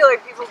do feel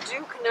like people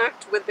do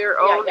connect with their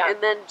own, and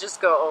then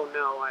just go, oh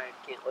no, I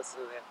can't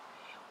listen to that.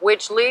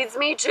 Which leads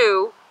me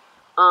to,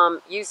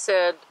 you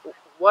said,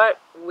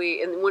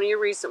 in one of your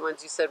recent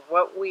ones, you said,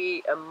 what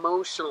we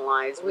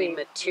emotionalize, we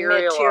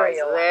materialize.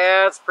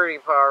 That's pretty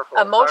powerful.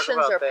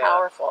 Emotions are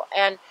powerful.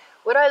 And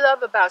what I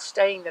love about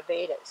studying the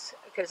Vedas,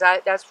 because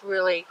that's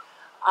really,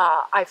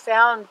 I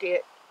found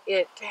it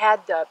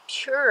had the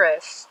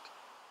purest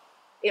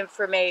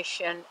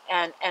information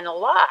and a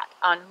lot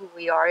on who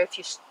we are. If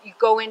you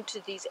go into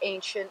these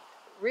ancient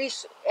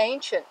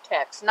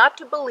texts, not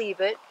to believe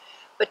it,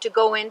 but to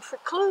go in for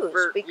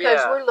clues,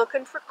 because we're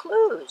looking for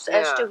clues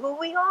as to who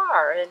we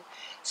are, and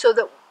so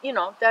that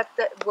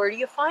that where do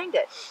you find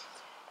it?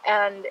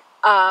 And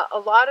a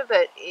lot of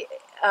it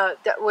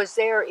that was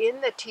there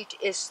in the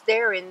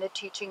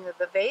teaching of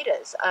the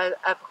Vedas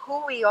of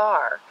who we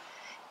are,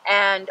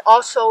 and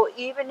also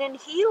even in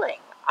healing.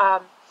 I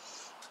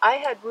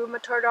had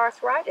rheumatoid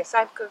arthritis.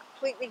 I've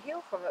completely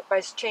healed from it by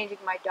changing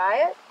my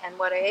diet and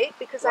what I ate,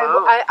 because I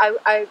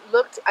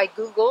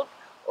Googled,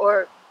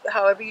 or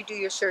however you do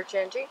your search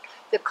engine,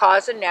 the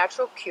cause and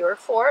natural cure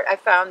for it. I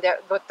found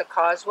that what the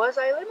cause was,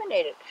 I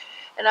eliminated.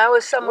 And I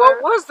was somewhere...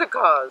 What was the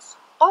cause?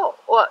 Oh,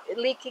 well,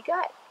 leaky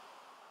gut.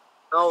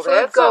 Oh,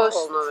 that's a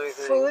whole nother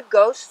thing. Food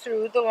goes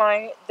through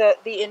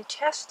the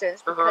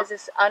intestines because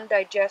it's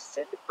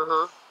undigested,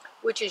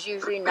 which is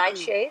usually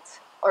nightshades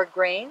or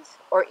grains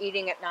or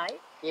eating at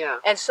night. Yeah.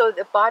 And so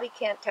the body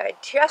can't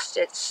digest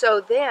it.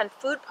 So then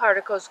food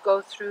particles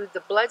go through the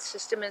blood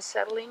system and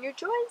settle in your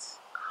joints.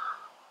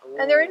 Ooh.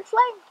 And they're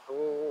inflamed.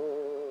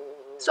 Ooh.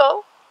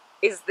 So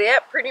is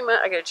that pretty much,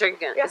 I gotta check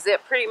again, Yeah. is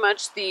that pretty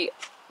much the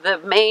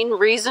main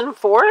reason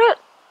for it?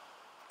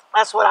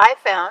 that's what I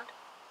found.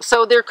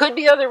 So there could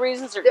be other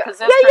reasons, because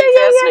that's yeah, pretty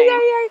fascinating.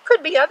 yeah. It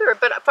could be other,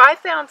 but if I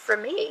found for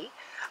me,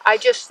 I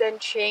just then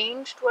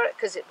changed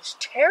because it was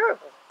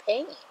terrible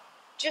pain,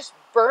 just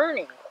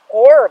burning,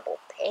 horrible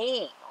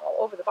pain all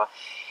over the body,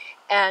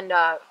 and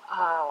yeah.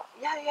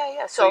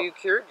 So you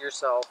cured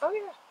yourself. Oh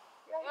yeah.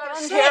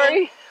 I'm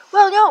Terry.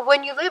 Well, no,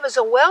 when you live as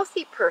a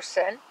wealthy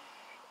person,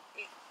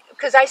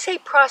 because I say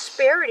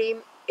prosperity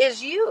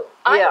is you.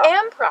 Yeah. I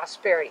am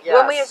prosperity.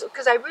 Yes.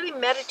 Because I really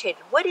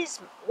meditated. What is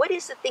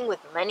the thing with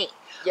money?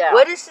 Yeah.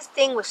 What is the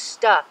thing with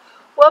stuff?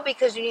 Well,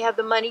 because when you have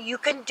the money, you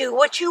can do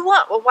what you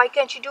want. Well, why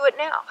can't you do it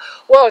now?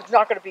 Well, it's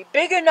not going to be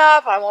big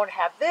enough. I won't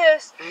have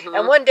this. Mm-hmm.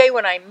 And one day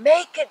when I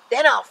make it,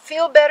 then I'll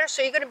feel better.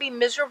 So you're going to be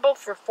miserable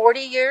for 40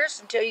 years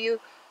until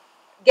you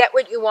get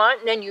what you want,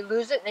 and then you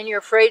lose it, and then you're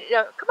afraid. You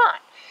know, come on.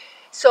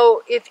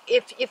 So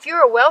if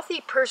you're a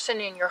wealthy person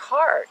in your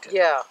heart,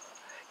 Yeah.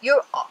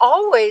 you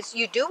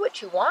do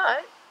what you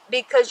want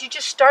because you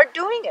just start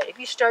doing it. If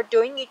you start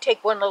doing, you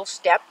take one little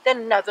step,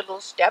 then another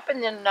little step,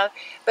 and then another.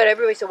 But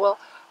everybody said, well,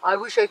 I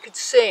wish I could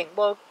sing.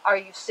 Well, are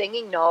you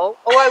singing? No.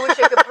 Oh, I wish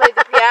I could play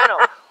the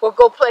piano. Well,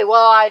 go play.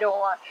 Well, I don't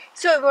want.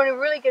 So when it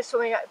really gets so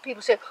many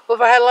people say, well,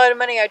 if I had a lot of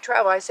money, I'd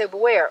travel. I say,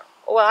 well, where?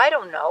 Well, I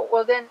don't know.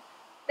 Well, then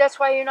that's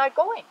why you're not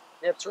going.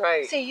 That's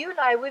right. See, you and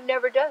I, we've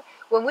never done.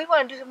 When we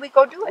want to do something, we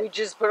go do it. We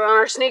just put on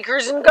our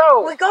sneakers and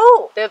go. We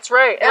go. That's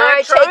right. And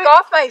I take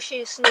off my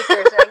sneakers and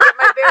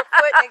I get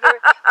my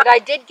barefoot. But I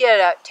did get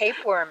a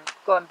tapeworm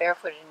going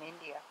barefoot in India.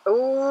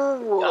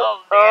 Ooh.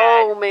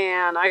 Oh,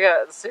 man. I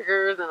got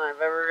sicker than I've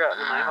ever gotten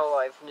in my whole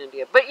life in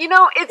India. But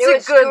it's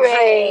It a good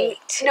great.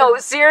 thing. No,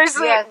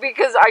 seriously, Yes.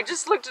 because I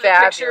just looked at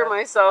a picture of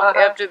myself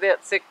after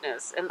that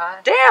sickness. And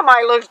damn,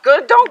 I looked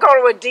good. Don't go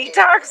to a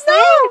detox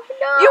thing.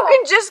 No. You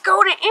can just go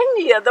to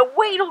India. The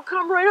weight will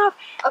come right off.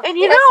 And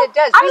yes, it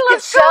does. We can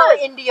sell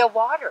India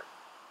water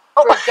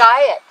for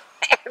diet.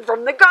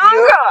 From the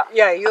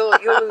Ganga. You'll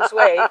lose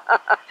weight.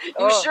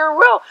 You sure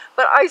will.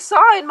 But I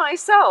saw in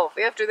myself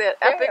after that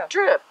epic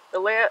trip,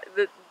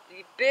 the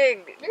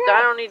big,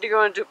 I don't need to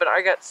go into it, but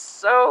I got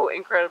so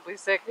incredibly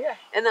sick. Yeah.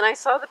 And then I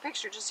saw the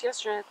picture just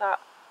yesterday and I thought,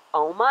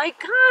 oh my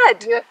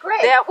God. Yeah,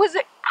 great. That was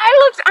it.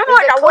 I wish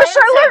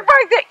I looked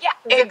like that.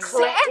 Yeah,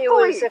 exactly. It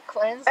was a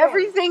cleansing.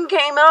 Everything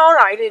came out.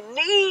 I didn't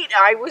eat.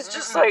 I was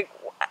just like,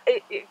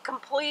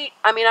 complete.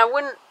 I mean, I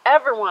wouldn't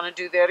ever want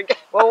to do that again.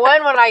 Well,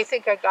 when I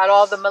think I got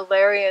all the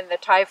malaria and the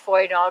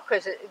typhoid and all,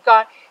 because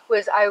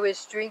I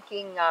was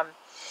drinking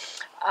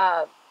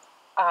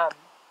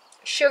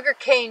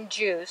sugarcane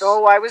juice.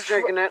 Oh, I was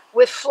drinking it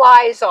with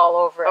flies all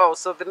over it. Oh,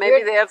 so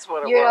maybe that's what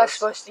it was. You're not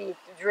supposed to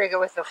drink it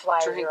with the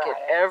flies. Drink around it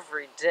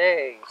every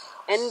day,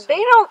 and So-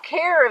 they don't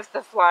care if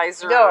the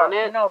flies are on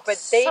it. No, but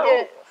they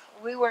did.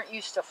 We weren't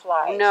used to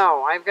flies.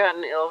 No, I've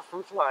gotten ill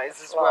from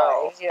flies as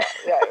well. Yeah.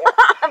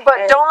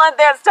 But don't let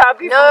that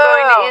stop you from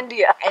going to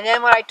India. And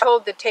then when I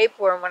told the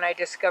tapeworm, when I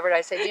discovered,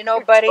 I said,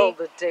 buddy, told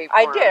the tapeworm.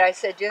 I did. I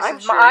said,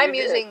 I'm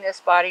you using this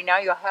body now.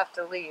 You'll have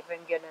to leave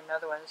and get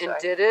another one. So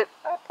and did it?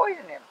 I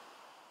poisoned him.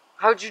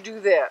 How'd you do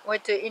that?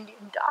 Went to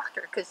Indian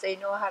doctor because they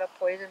know how to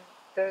poison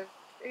the,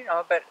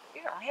 But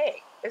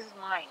hey, this is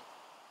mine.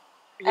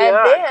 Yeah, and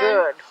then,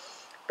 good.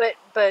 But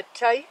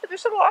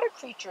there's a lot of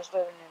creatures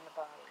living in the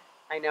body.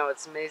 I know,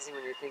 it's amazing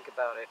when you think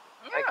about it.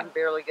 Yeah. I can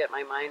barely get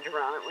my mind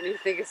around it when you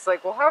think it's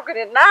like, well, how could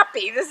it not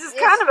be? This is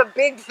kind of a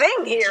big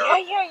thing here.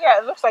 Yeah.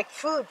 It looks like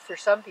food for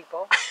some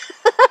people.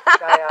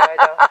 I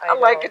don't.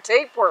 Like a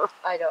tapeworm.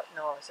 I don't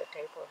know. It's a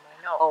tapeworm.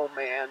 I know. Oh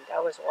man,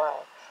 that was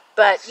wild.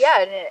 But yeah,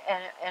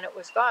 and it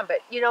was gone.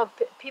 But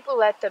people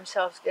let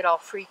themselves get all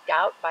freaked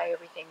out by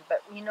everything.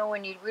 But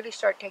when you really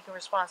start taking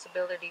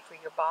responsibility for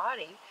your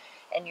body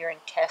and your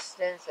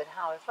intestines and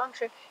how it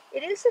functions,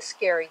 it is a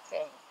scary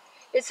thing.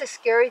 It's a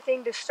scary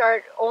thing to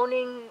start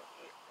owning.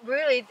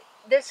 Really,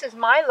 this is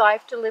my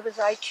life to live as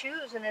I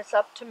choose, and it's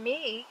up to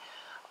me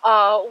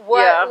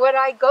what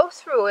I go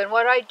through and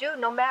what I do.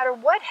 No matter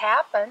what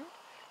happened,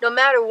 no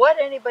matter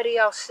what anybody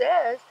else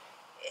says,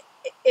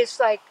 it's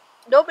like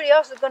nobody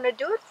else is going to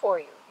do it for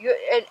you.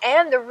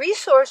 And the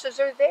resources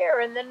are there,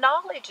 and the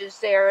knowledge is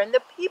there, and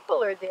the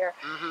people are there.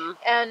 Mm-hmm.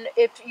 And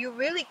if you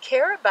really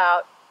care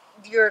about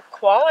your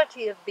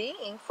quality of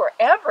being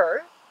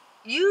forever,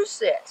 use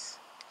this.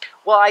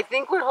 Well, I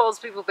think what holds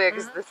people back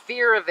is the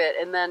fear of it,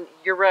 and then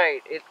you're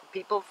right.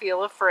 People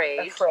feel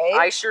afraid.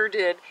 I sure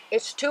did.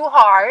 It's too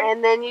hard,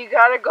 and then you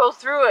got to go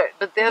through it.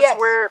 But that's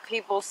where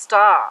people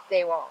stop.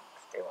 They won't.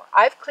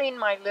 I've cleaned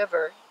my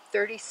liver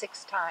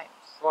 36 times.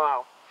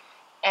 Wow.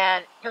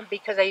 And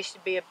because I used to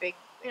be a big,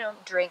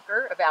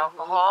 drinker of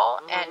alcohol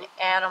and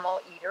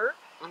animal eater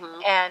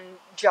and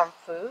junk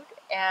food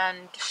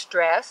and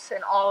stress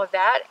and all of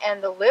that,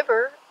 and the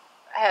liver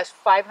has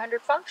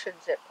 500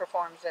 functions it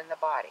performs in the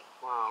body.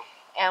 Wow.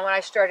 And when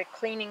I started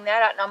cleaning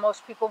that out, now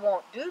most people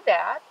won't do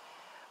that,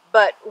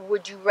 But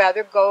would you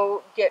rather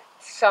go get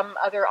some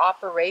other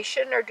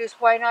operation, or just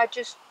why not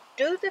just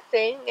do the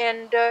thing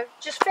and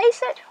just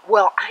face it?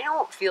 Well, I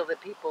don't feel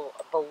that people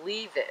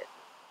believe it.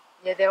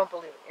 Yeah, they don't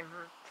believe it.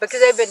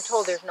 Because they've been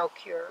told there's no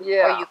cure,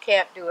 Yeah. or you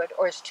can't do it,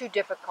 or it's too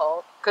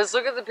difficult. Because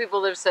look at the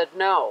people that have said,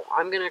 no,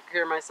 I'm going to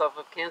cure myself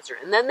of cancer.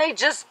 And then they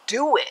just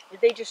do it.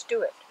 They just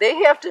do it. They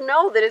have to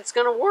know that it's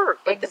going to work.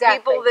 But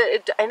Exactly. the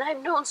people and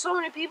I've known so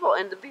many people,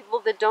 and the people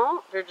that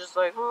don't, they're just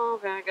like, oh,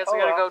 okay, I guess I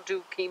got to go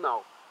do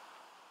chemo.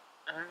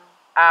 Ow.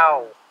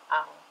 Ow.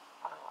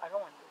 I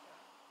don't want to do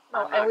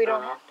that. No, and we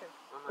don't have to.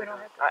 We don't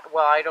have to.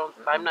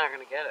 I'm not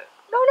going to get it.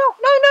 No.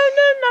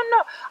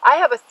 I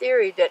have a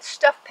theory that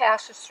stuff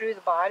passes through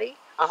the body,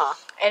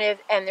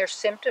 and there's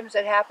symptoms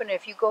that happen.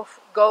 If you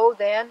go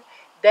then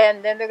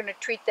they're going to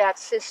treat that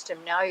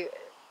symptom. Now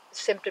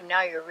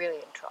you're really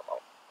in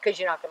trouble because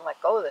you're not going to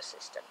let go of the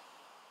system.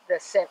 The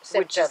symptom,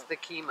 which is the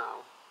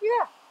chemo.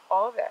 Yeah,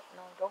 all of it.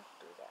 No, don't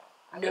do that.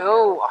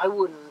 I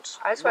wouldn't.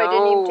 That's why I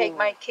didn't even take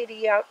my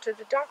kitty out to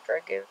the doctor.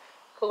 I gave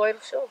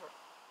colloidal silver,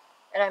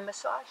 and I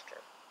massaged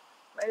her.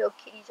 My little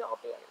kitty's all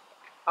better.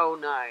 Oh,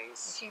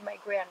 nice. She's my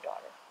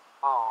granddaughter.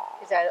 Oh.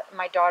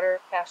 My daughter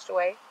passed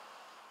away,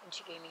 and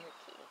she gave me her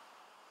kitty.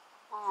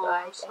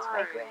 Oh, so that's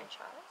my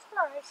grandchild. That's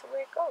all right. That's the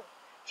way it goes.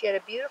 She had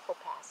a beautiful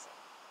passing.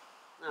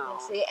 Oh.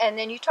 You see, and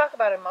then you talk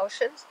about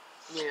emotions.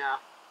 Yeah.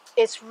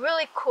 It's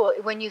really cool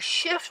when you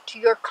shift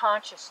your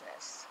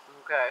consciousness.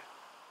 Okay.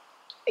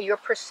 Your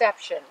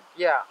perception.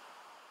 Yeah.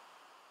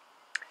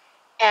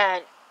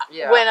 And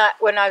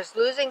when I was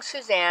losing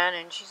Suzanne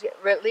and she's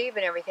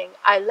leaving everything,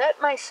 I let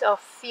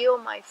myself feel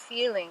my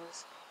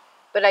feelings,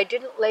 but I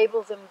didn't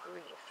label them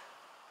grief.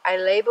 I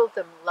labeled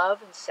them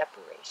love and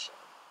separation.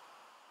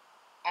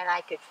 And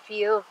I could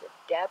feel the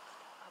depth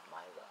of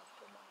my love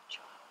for my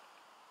child.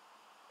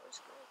 It was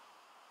good.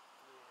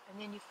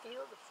 And then you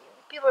feel the feeling.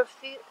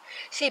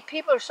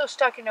 People are so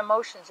stuck in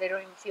emotions, they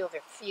don't even feel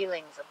their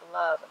feelings of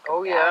love and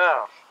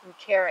compassion and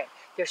caring.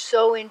 They're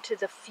so into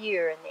the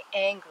fear and the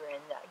anger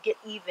and the get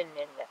even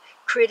and the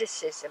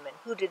criticism and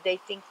who did they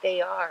think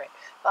they are and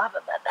blah,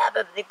 blah, blah, blah,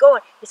 blah. They're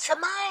going, it's the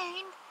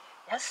mind.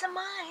 That's the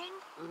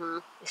mind. Mm-hmm.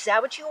 Is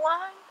that what you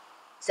want?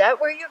 Is that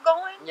where you're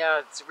going? Yeah,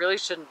 it really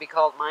shouldn't be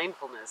called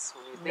mindfulness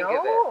when you think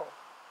of it.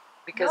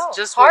 Because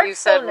just what you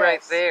said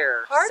right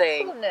there,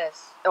 saying,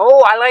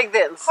 oh, I like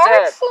that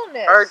instead.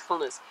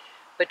 Heartfulness.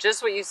 But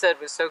just what you said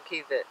was so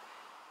key that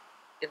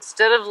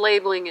instead of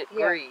labeling it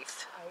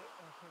grief,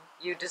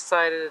 you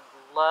decided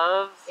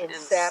love and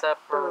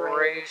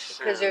separation.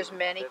 Because there's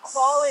many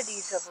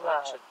qualities of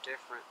love. Such a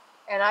different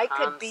and I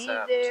could be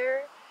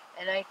there,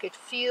 and I could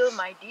feel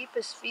my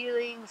deepest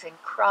feelings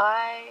and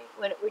cry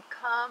when it would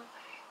come,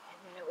 and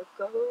then it would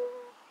go,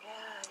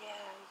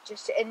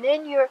 and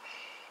then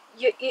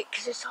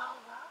because it's all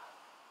love.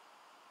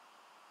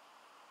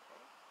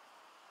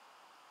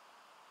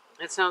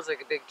 Okay. It sounds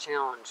like a big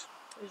challenge.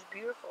 It was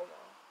beautiful,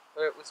 though.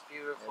 But it was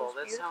beautiful.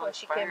 That's how inspiring.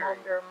 She came home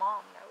to her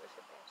mom. That was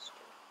the best,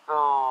 too.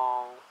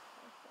 Oh.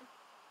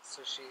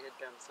 So she had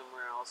been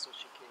somewhere else when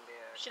she came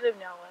back. She lived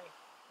in L.A.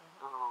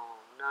 Oh,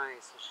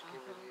 nice. So she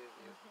came to view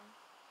you.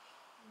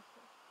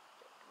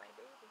 My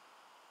baby.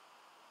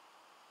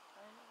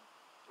 I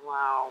know.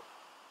 Wow.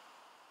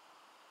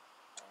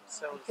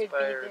 So I could be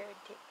there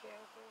and take care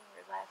of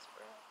her last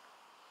breath.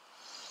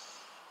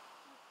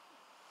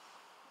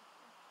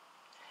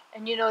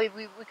 And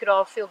we could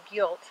all feel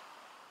guilt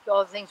for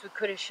all the things we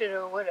could have, should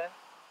have, would have,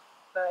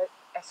 but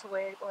that's the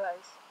way it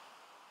was.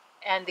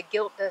 And the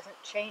guilt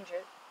doesn't change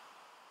it,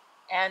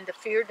 and the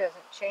fear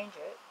doesn't change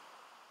it.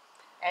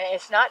 And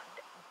it's not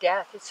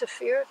death; it's a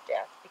fear of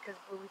death, because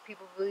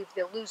people believe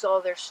they'll lose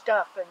all their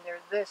stuff and they're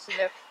this and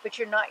they're. But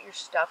you're not your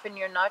stuff, and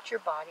you're not your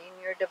body, and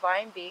you're a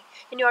divine being,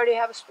 and you already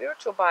have a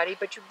spiritual body,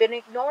 but you've been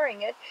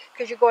ignoring it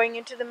because you're going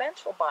into the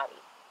mental body.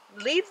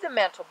 Leave the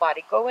mental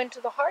body, go into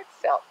the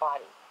heartfelt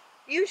body.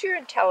 Use your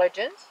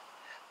intelligence,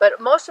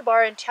 but most of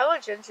our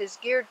intelligence is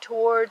geared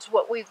towards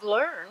what we've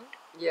learned.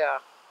 Yeah.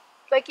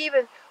 Like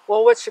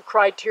what's the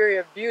criteria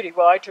of beauty?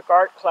 Well, I took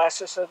art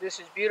classes, so this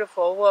is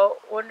beautiful. Well,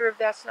 wonder if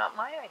that's not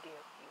my idea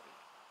of beauty.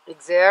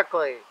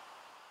 Exactly.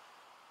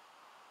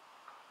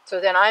 So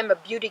then I'm a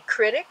beauty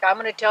critic. I'm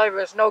going to tell you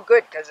it's no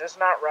good because it's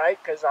not right,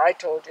 because I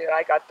told you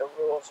I got the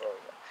rules.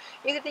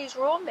 You get these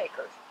rule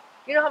makers.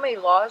 You know how many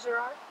laws there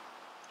are?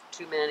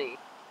 Too many.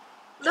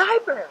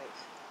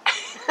 Libraries.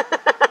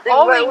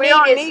 All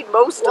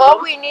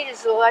we need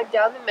is the light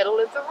down the middle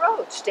of the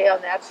road. Stay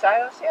on that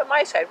side, I'll stay on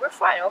my side. We're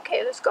fine.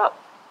 Okay, let's go.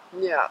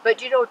 Yeah.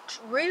 But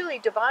really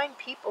divine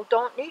people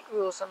don't need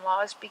rules and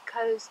laws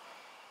because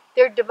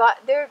they're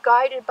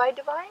guided by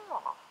divine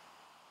law.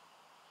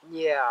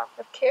 Yeah.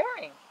 Of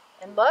caring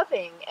and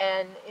loving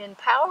and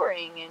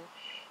empowering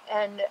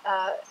and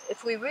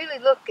if we really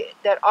look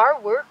that our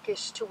work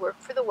is to work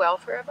for the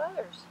welfare of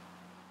others.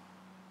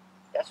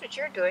 That's what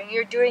you're doing.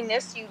 You're doing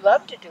this. You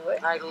love to do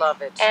it. I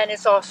love it. And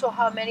it's also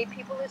how many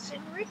people it's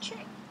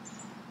enriching.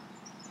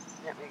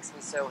 That makes me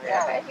so happy.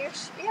 Yeah, and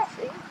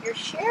you're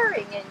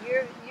sharing and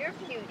your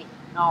beauty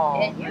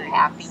and your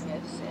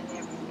happiness and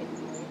everything.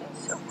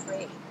 It's so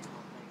great.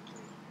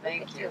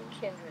 Thank you.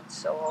 Kindred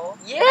soul.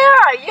 Yeah,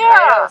 I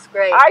know, it's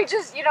great. I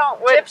just, you know,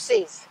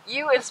 Gypsies.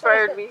 You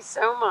inspired me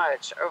so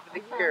much over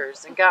the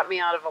years and got me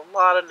out of a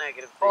lot of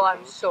negative thinking. Oh,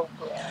 I'm so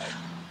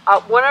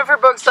glad. One of her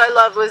books I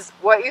loved was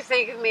What You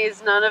Think of Me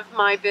Is None of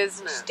My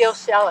Business. Still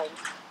selling.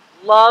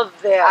 Love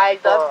that I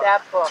book. love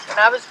that book. And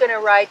I was going to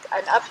write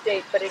an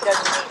update, but it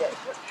doesn't need it.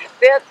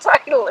 That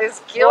title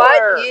is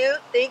killer. What you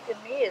think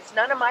of me is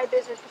none of my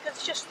business, because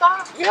it's just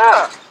thoughts.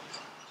 Yeah.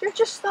 They're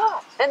just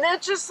thoughts. And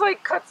that just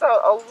like cuts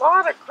out a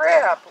lot of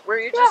crap where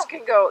you just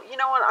can go, you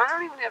know what, I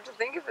don't even have to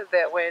think of it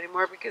that way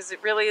anymore because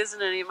it really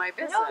isn't any of my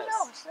business.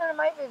 No, it's none of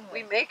my business.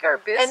 We make our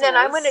business. And then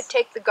I'm going to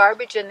take the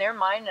garbage in their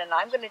mind, and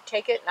I'm going to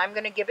take it, and I'm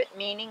going to give it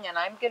meaning, and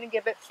I'm going to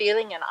give it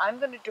feeling, and I'm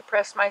going to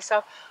depress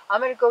myself. I'm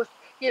going to go,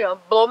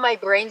 blow my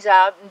brains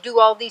out and do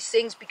all these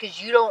things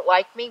because you don't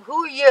like me.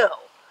 Who are you?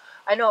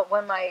 I know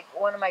one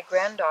of my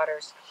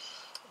granddaughters,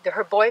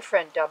 her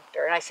boyfriend dumped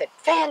her, and I said,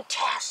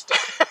 fantastic.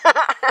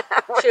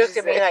 She looked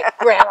at me like,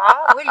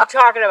 Grandma, what are you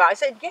talking about? I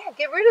said, yeah,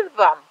 get rid of the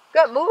bum.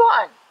 Go, move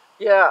on.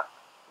 Yeah.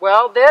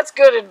 Well, that's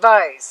good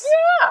advice.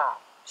 Yeah.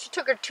 She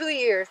took her 2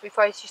 years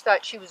before she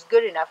thought she was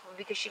good enough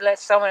because she let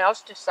someone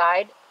else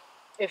decide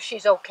if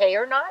she's okay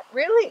or not.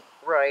 Really.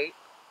 Right.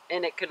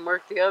 And it can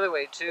work the other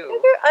way,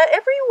 too.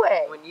 Every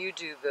way. When you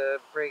do the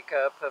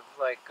breakup of,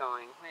 like,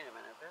 going, wait a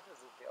minute, that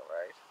doesn't feel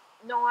right.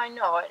 No, I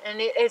know it.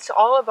 And it's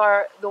all of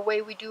the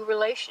way we do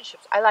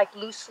relationships. I like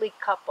loosely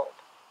coupled.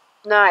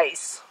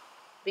 Nice.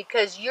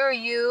 Because you're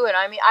you, and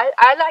I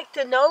like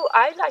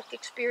to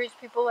experience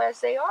people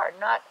as they are,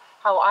 not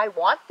how I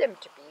want them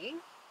to be.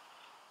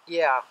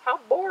 Yeah. How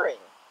boring.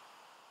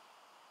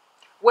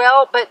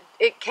 Well, but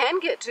it can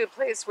get to a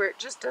place where it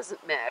just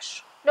doesn't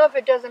mesh. No, if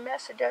it doesn't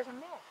mesh, it doesn't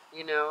mesh.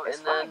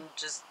 It's fine. Then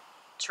just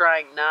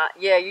trying not.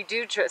 Yeah, you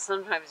do try.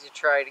 Sometimes you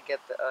try to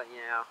get the.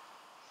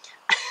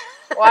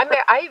 Well,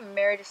 I even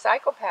married a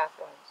psychopath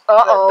once.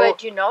 Uh-oh.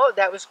 But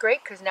that was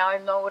great because now I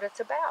know what it's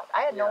about.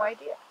 I had no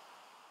idea.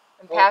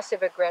 And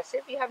passive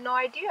aggressive, you have no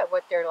idea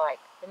what they're like,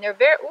 and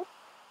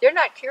they're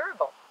not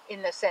curable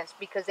in the sense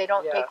because they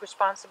don't take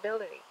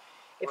responsibility.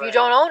 If you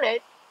don't own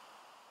it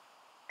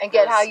and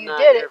get how you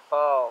did it,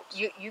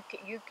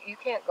 you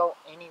can't go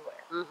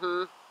anywhere.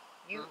 Mm-hmm.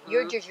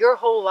 You're just, your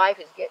whole life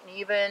is getting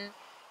even.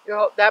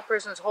 That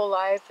person's whole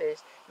life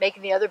is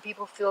making the other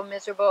people feel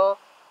miserable.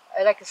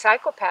 Like a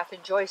psychopath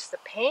enjoys the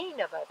pain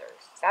of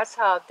others. That's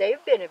how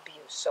they've been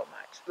abused so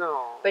much.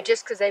 No. But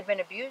just because they've been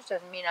abused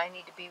doesn't mean I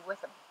need to be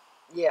with them.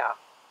 Yeah.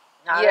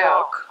 Not at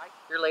all.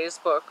 Your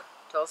latest book.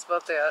 Tell us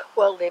about that.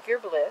 Well, Live Your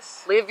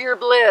Bliss. Live Your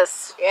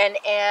Bliss. And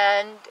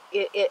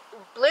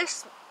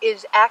bliss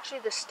is actually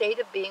the state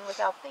of being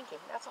without thinking.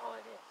 That's all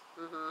it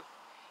is. Mm-hmm.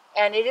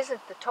 And it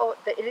isn't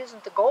it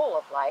isn't the goal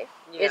of life.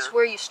 Yeah. It's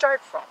where you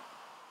start from.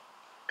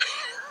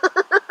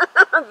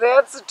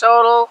 That's a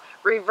total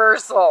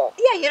reversal.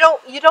 Yeah,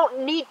 you don't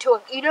need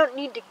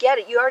to get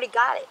it. You already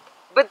got it.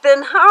 But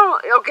then how,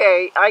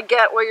 okay, I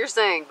get what you're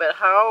saying, but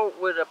how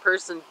would a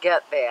person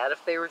get that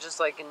if they were just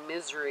like in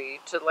misery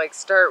to like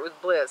start with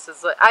bliss?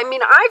 It's like,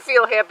 I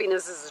feel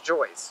happiness is a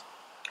choice.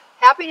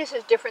 Happiness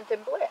is different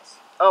than bliss.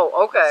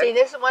 Oh, okay. See,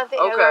 this is one thing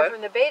I learned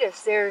from the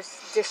Vedas.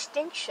 There's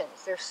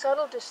distinctions. There's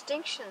subtle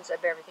distinctions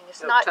of everything.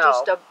 It's not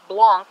just a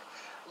blanc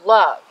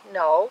love.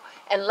 No.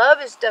 And love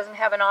doesn't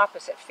have an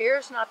opposite. Fear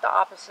is not the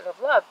opposite of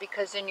love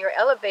because then you're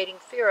elevating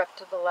fear up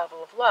to the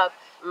level of love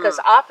because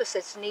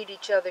opposites need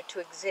each other to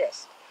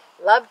exist.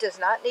 Love does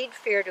not need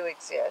fear to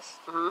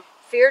exist. Mm-hmm.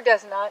 Fear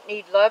does not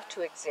need love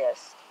to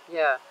exist.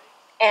 Yeah.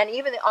 And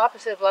even the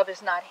opposite of love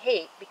is not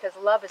hate because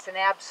love is an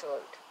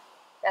absolute.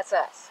 That's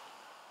us.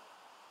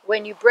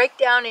 When you break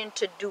down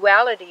into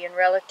duality and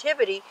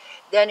relativity,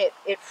 then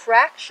it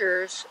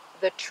fractures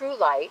the true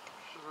light,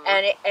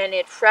 and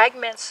it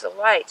fragments the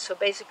light. So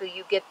basically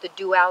you get the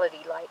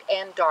duality, light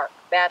and dark,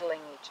 battling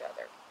each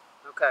other.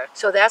 Okay.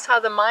 So that's how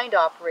the mind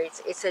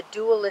operates. It's a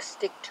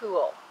dualistic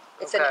tool.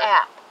 It's an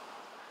app.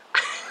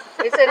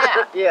 It's an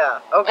app. Yeah,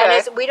 okay.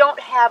 And we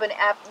don't have an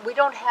app. We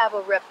don't have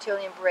a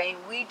reptilian brain.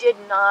 We did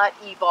not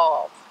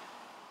evolve.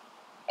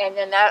 And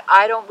then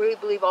I don't really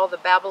believe all the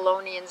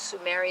Babylonian,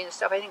 Sumerian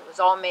stuff. I think it was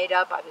all made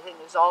up. I think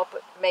it was all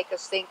put to make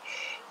us think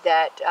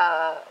that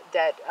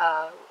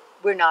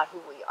we're not who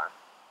we are,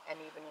 and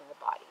even in the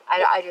body.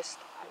 I just,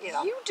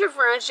 You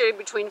differentiate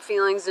between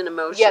feelings and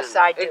emotions. Yes,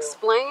 I do.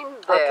 Explain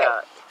that.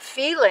 Okay.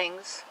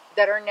 Feelings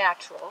that are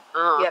natural.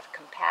 You have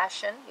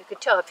compassion. You can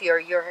tell if you're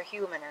a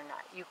human or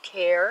not. You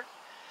care.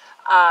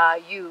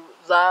 You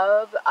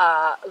love.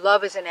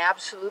 Love is an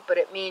absolute, but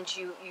it means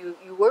you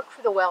work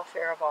for the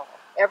welfare of all.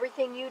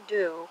 Everything you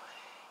do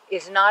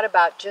is not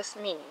about just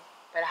me,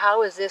 but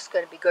how is this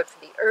going to be good for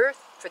the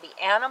earth, for the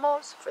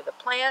animals, for the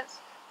plants,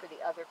 for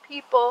the other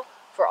people,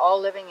 for all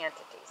living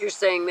entities. You're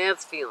saying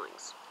that's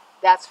feelings.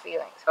 That's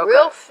feelings. Okay.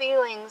 Real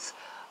feelings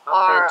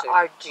are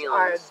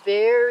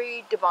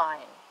very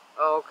divine.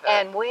 Okay.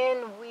 And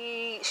when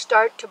we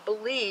start to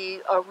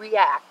believe or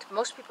react,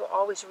 most people are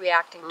always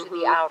reacting to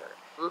the outer.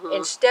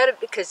 Instead of,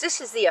 because this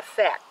is the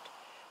effect,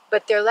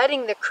 but they're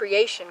letting the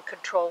creation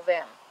control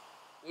them.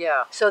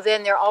 Yeah. So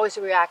then they're always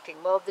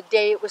reacting. Well, the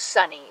day it was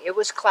sunny, it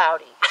was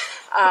cloudy.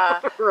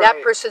 That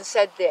Right. person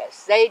said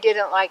this. They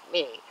didn't like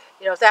me.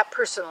 You know, that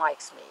person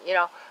likes me. You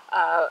know,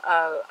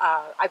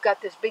 I've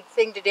got this big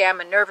thing today.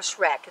 I'm a nervous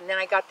wreck, and then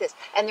I got this,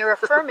 and they're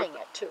affirming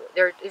it too.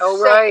 They're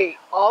saying right.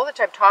 all the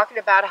time, talking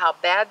about how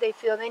bad they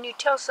feel. And then you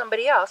tell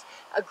somebody else.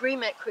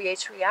 Agreement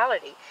creates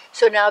reality.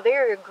 So now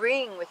they're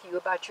agreeing with you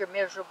about your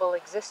miserable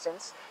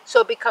existence. So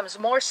it becomes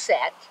more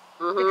set.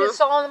 Because it's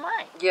all in the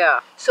mind.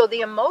 Yeah. So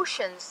the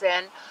emotions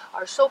then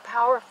are so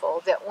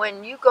powerful that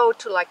when you go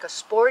to like a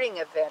sporting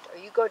event or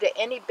you go to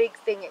any big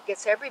thing that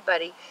gets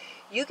everybody,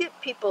 you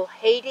get people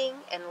hating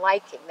and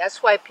liking.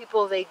 That's why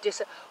people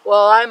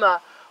well,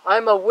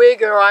 I'm a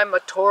Whig or I'm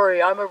a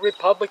Tory, I'm a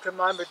Republican,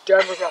 I'm a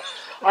Democrat,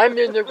 I'm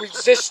in the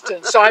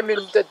resistance, I'm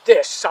in the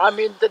this, I'm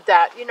in the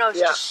that. You know, it's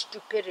just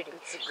stupidity.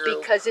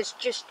 Because it's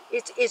just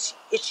it's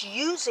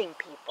using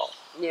people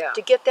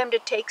to get them to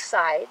take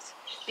sides.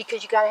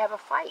 Because you got to have a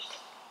fight.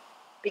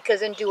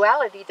 Because in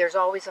duality, there's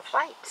always a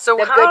fight. So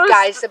the how good does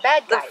guys, the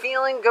bad guys. The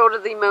feeling go to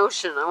the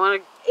emotion? I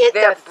want to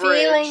The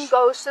feeling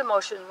goes to the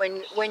emotion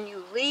when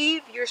you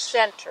leave your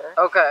center.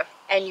 Okay.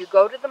 And you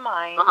go to the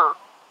mind.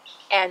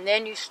 And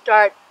then you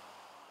start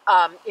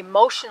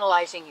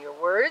emotionalizing your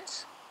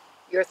words,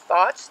 your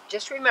thoughts.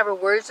 Just remember,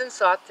 words and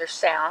thoughts, they're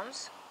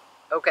sounds.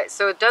 Okay,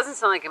 so it doesn't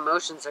sound like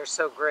emotions are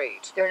so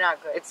great. They're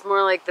not good. It's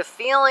more like the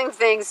feeling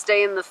thing,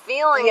 stay in the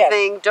feeling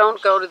thing,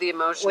 don't go to the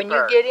emotion part. When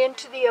you get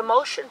into the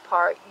emotion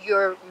part,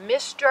 you're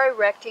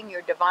misdirecting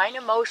your divine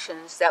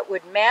emotions that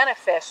would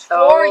manifest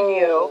for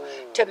you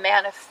to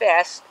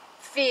manifest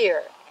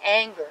fear,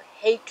 anger,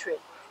 hatred,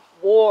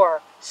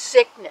 war,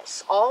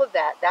 sickness, all of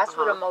that. That's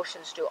what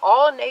emotions do.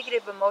 All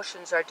negative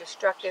emotions are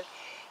destructive,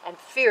 and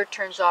fear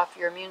turns off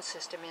your immune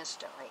system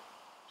instantly.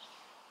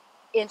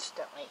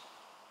 Instantly.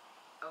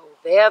 Oh,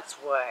 that's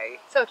why.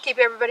 So keep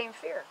everybody in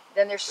fear.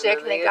 Then they're sick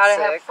and they got to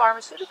have a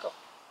pharmaceutical.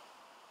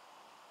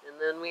 And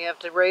then we have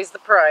to raise the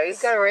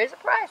price. You got to raise the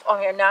price.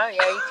 Oh, yeah, now,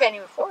 you can't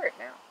even afford it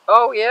now.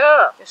 Oh,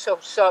 yeah. So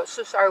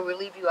sorry we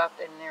leave you out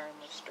there in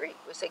the street.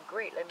 We say,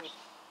 great, let me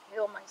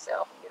heal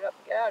myself and get up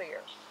and get out of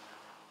here.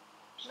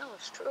 No,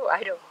 it's true.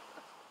 I don't.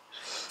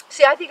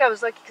 See, I think I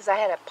was lucky because I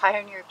had a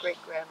pioneer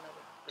great-grandmother.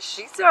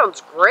 She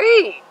sounds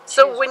great.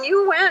 So when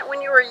you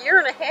were a year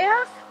and a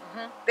half,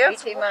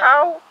 that's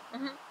how...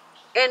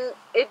 And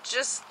it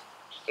just,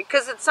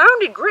 because it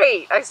sounded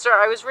great. I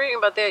was reading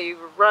about that. You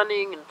were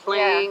running and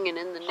playing and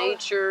in the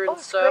nature and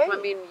stuff. Great. I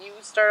mean, you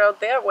start out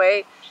that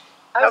way.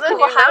 How can you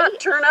not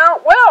turn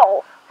out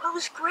well? Well, it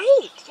was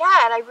great.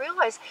 Yeah, and I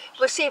realized,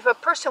 see, if a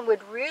person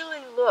would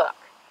really look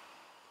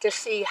to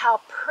see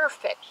how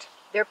perfect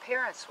their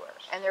parents were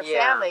and their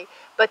family,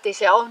 but they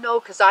say, oh, no,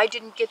 because I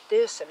didn't get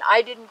this and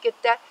I didn't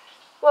get that.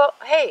 Well,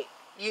 hey,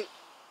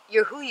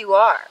 you're who you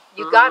are.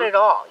 You got it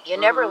all. You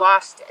never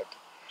lost it.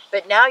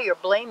 But now you're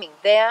blaming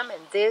them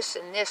and this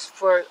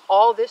for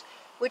all this,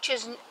 which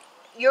is,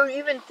 you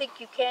even think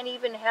you can't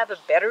even have a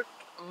better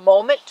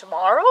moment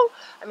tomorrow?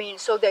 I mean,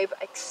 so they've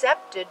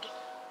accepted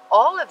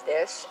all of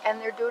this and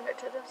they're doing it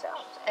to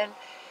themselves. And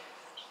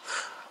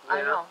I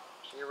don't know.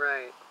 You're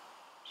right.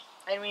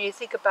 And when you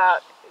think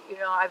about,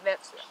 I've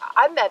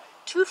met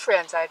two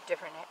friends I've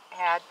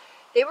had.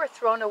 They were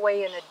thrown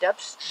away in a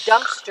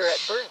dumpster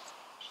at birth.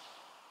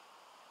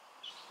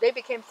 They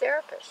became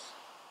therapists.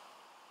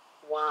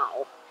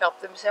 Wow. Help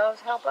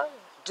themselves, help others.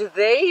 Do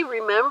they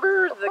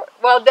remember?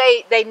 Well,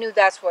 they knew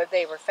that's where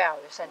they were found.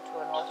 They were sent to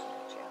an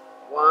orphanage. Yeah.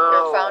 Wow.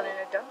 They were found in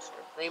a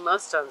dumpster. They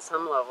must, on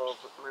some level,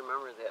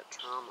 remember that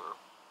trauma,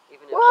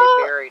 even if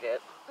they buried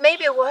it.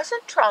 Maybe it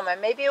wasn't trauma.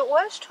 Maybe it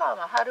was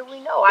trauma. How do we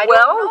know? I don't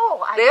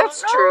know.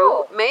 That's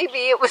true.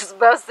 Maybe it was the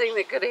best thing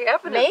that could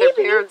happen if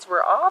their parents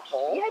were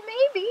awful. Yeah,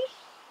 maybe.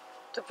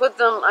 To put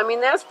them, I mean,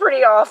 that's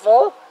pretty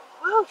awful.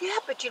 Well, yeah,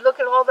 but you look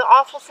at all the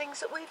awful things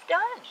that we've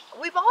done.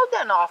 We've all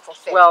done awful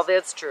things. Well,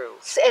 that's true.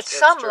 At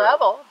some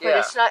level, but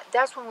it's not.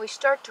 That's when we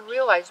start to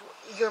realize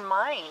your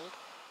mind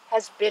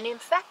has been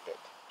infected.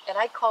 And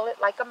I call it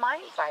like a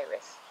mind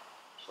virus,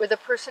 where the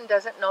person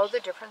doesn't know the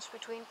difference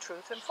between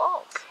truth and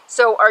false.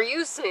 So are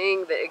you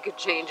saying that it could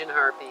change in a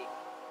heartbeat?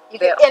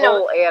 That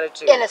whole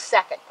attitude? In a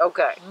second.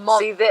 Okay.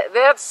 See,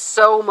 that's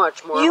so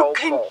much more hopeful. You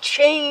can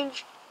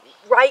change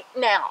right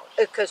now.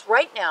 Because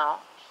right now,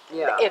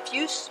 if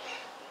you...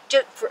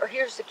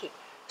 here's the key.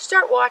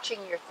 Start watching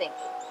your thinking.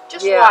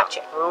 Just watch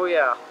it. Oh,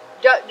 yeah.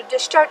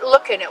 Just start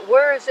looking at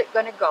where is it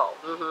going to go.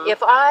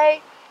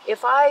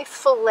 If I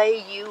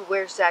fillet you,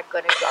 where's that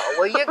going to go?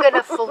 Well, you're going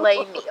to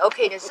fillet me.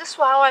 Okay, is this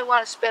how I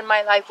want to spend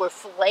my life? We're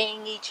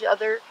filleting each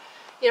other,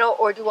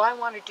 or do I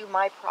want to do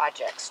my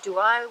projects? Do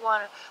I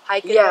want to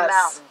hike in the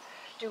mountain?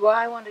 Do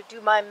I want to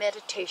do my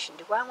meditation?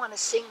 Do I want to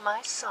sing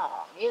my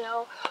song?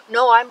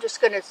 No, I'm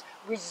just going to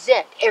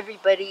resent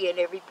everybody and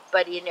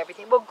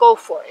everything. Well, go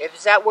for it.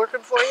 Is that working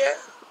for you?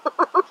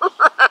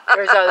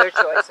 There's other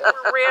choices.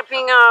 We're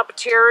wrapping up.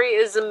 Terry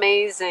is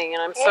amazing,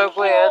 and I'm so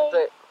glad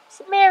that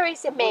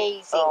Mary's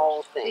amazing.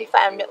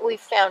 We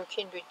found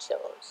kindred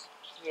souls.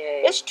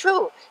 Yay. It's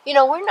true.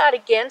 We're not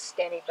against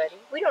anybody.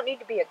 We don't need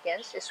to be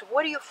against this.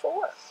 What are you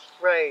for?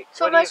 Right.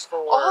 So What are you much,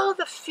 for? all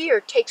the fear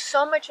takes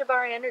so much of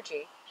our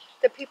energy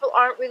that people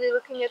aren't really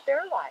looking at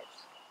their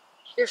lives.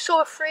 They're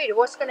so afraid of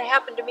what's going to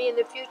happen to me in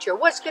the future.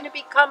 What's going to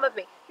become of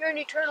me? You're an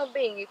eternal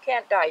being. You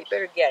can't die. You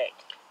better get it.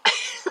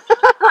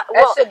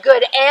 That's the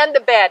good and the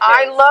bad news.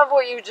 I love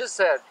what you just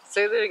said.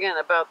 Say that again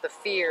about the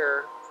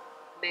fear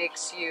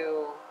makes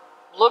you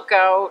look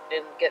out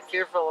and get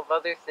fearful of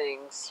other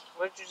things.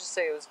 What did you just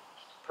say? It was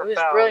profound.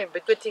 It was brilliant,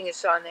 but good thing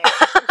it's on there.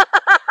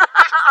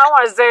 I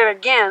want to say it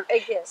again.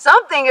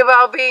 Something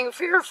about being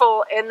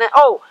fearful, and then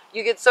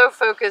you get so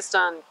focused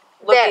on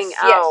looking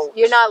out. Yes,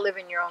 you're not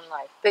living your own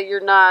life. That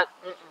you're not.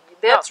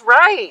 That's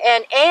right.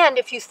 And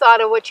if you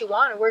thought of what you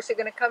wanted, where's it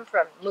going to come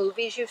from?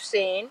 Movies you've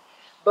seen,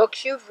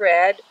 books you've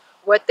read,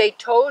 what they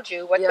told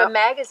you, what the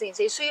magazines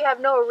say. So you have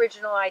no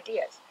original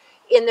ideas.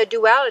 In the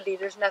duality,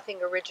 there's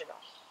nothing original.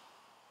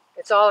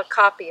 It's all a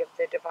copy of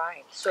the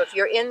divine. So if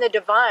you're in the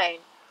divine,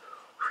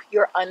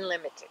 you're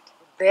unlimited.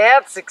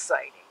 That's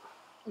exciting.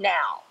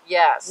 Now.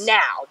 Yes.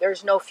 Now.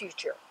 There's no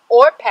future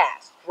or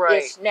past.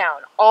 Right. It's now.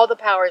 All the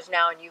power is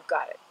now, and you've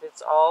got it.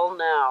 It's all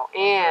now.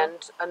 And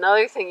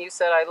another thing you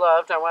said I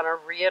loved, I want to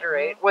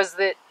reiterate, was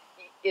that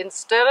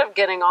instead of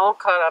getting all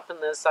caught up in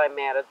this, I'm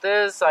mad at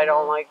this, I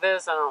don't like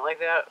this, I don't like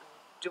that,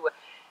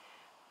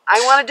 I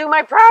want to do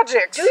my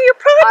project. Do your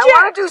project. I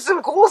want to do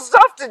some cool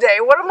stuff today.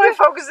 What am I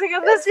focusing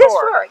on this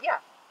for? Yeah,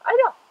 I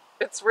know.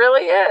 It's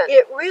really it.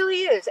 It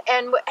really is.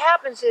 And what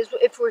happens is,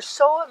 if we're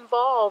so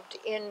involved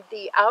in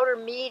the outer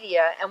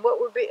media, and what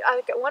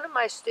one of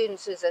my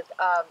students is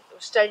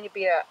studying to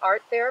be an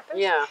art therapist.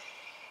 Yeah.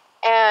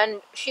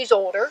 And she's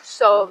older,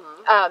 so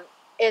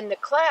in the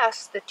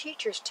class, the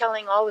teacher's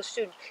telling all the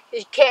students,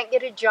 you can't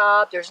get a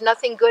job, there's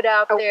nothing good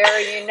out there,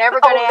 you're never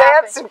going to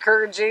have that's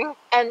encouraging.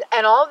 And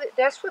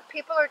that's what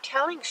people are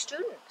telling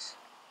students.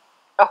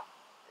 Oh.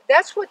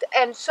 That's what,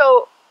 and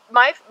so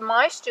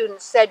my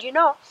students said,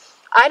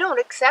 I don't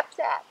accept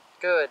that.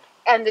 Good.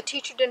 And the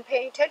teacher didn't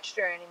pay attention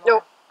to her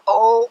anymore.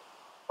 No.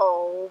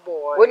 Oh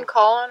boy. Wouldn't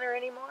call on her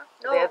anymore?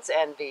 No. That's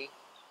envy.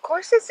 Of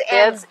course it's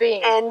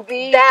envy.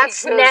 Envy.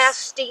 That's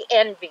nasty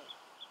envy.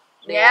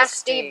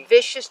 Nasty,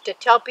 vicious, to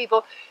tell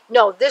people,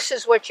 no, this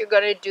is what you're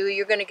going to do.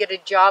 You're going to get a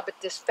job at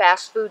this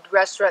fast food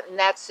restaurant and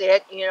that's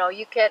it.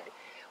 You can't.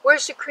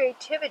 Where's the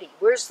creativity?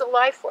 Where's the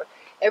life force?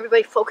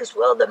 Everybody focused,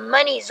 well, the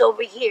money's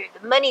over here.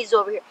 The money's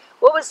over here.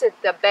 What was it?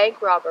 The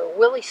bank robber,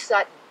 Willie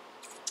Sutton,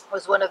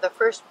 was one of the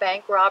first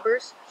bank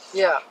robbers.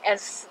 Yeah. And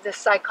the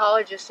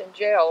psychologist in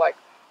jail, like,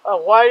 oh,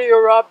 why do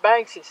you rob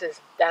banks? He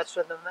says, that's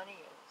where the money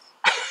is.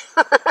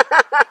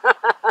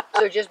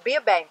 So just be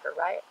a banker,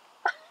 right?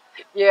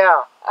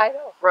 Yeah. I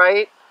know.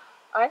 Right?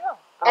 I know.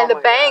 And the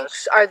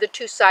banks are the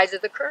two sides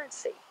of the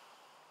currency.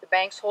 The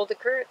banks hold the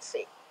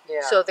currency.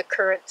 Yeah. So the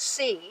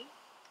currency,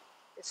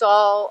 it's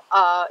all,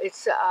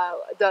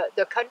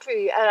 the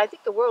country, and I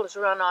think the world is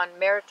run on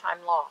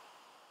maritime law.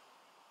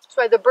 That's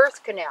why the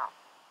birth canal.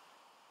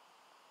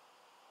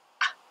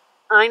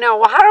 I know.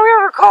 Well, how do we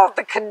ever call it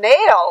the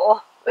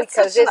canal?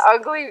 Because it's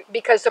ugly.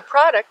 Because the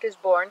product is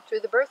born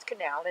through the birth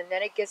canal, and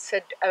then it gets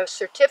a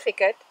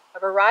certificate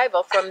of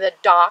arrival from the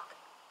dock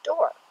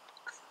door.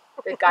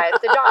 The guy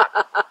at the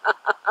dock.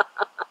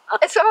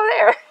 It's all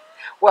there.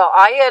 Well,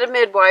 I had a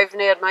midwife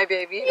and had my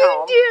baby at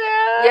home.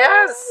 You did?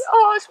 Yes.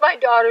 Oh, my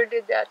daughter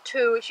did that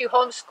too. She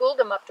homeschooled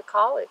him up to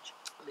college.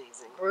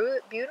 Amazing.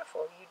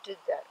 Beautiful. You did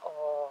that.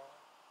 Oh.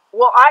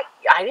 Well, I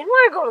didn't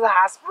want to go to the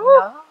hospital.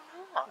 No.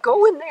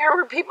 Go in there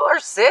where people are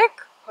sick.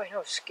 Oh, I know,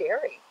 it's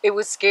scary. It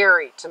was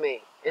scary to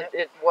me.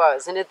 It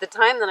was. And at the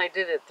time that I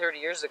did it 30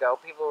 years ago,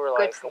 people were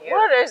like,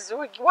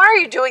 why are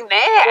you doing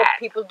that? Well,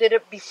 people did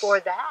it before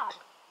that.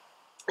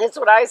 That's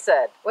what I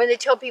said. When they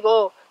tell people,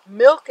 oh,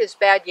 milk is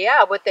bad,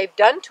 yeah, what they've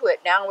done to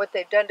it now, what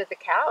they've done to the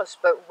cows,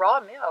 but raw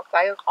milk,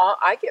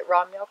 I get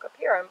raw milk up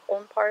here. I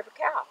own part of a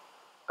cow.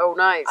 Oh,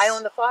 nice. I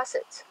own the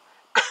faucets.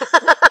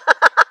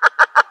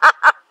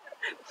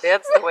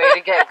 That's the way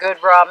to get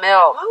good raw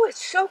milk. Oh,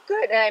 it's so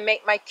good. And I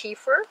make my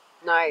kefir.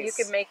 Nice. You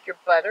can make your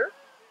butter.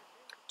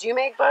 Do you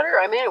make butter?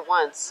 I made it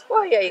once.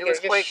 Well, yeah, you can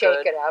just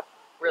shake it up.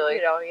 Really?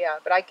 Yeah.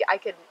 But I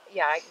can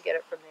get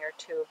it from there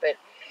too. But,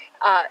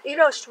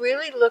 it's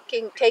really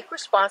take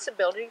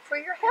responsibility for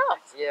your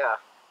health. Yeah.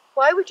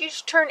 Why would you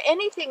just turn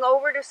anything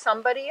over to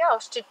somebody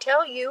else to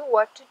tell you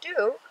what to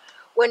do,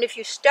 when if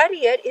you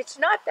study it, it's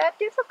not that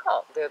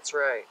difficult? That's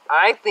right.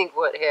 I think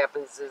what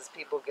happens is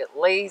people get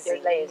lazy.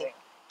 They're lazy.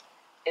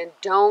 And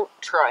don't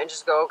try and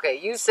just go, okay,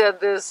 you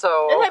said this,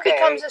 so and okay. It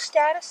becomes a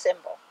status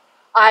symbol.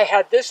 I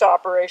had this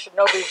operation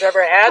nobody's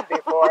ever had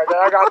before. Then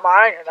I got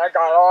mine, and I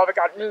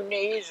got new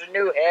knees, a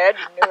new head,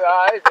 and new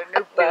eyes, a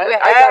new butt.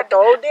 I got the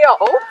whole deal.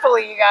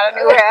 Hopefully you got a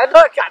new head.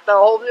 I got the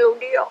whole new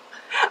deal.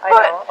 I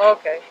know.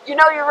 Okay. You're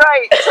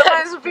right.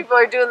 Sometimes when people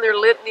are doing their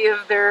litany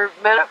of their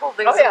medical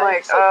things, I'm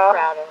like, so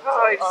proud of them.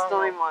 I just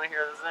don't even want to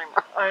hear this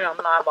anymore. I know,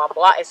 blah, blah,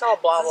 blah. It's all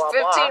blah, blah,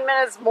 blah. 15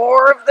 minutes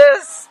more of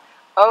this?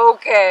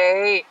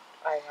 Okay.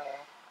 I know.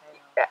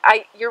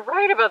 You're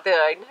right about that.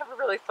 I never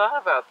really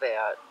thought about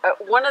that.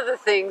 One of the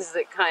things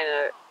that kind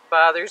of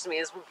bothers me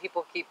is when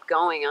people keep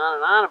going on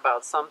and on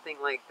about something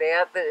like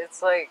that. That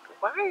it's like,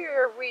 why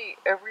are we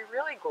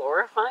really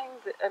glorifying?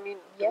 I mean,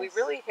 do we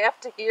really have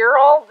to hear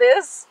all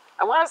this?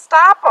 I want to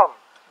stop them.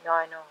 No,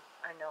 I know.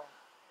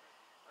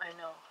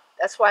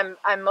 That's why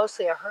I'm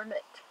mostly a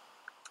hermit.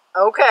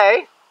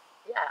 Okay.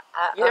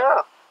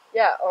 Yeah.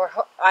 Yeah, or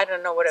I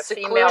don't know what a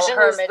female hermit is.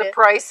 Seclusion is the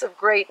price of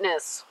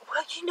greatness.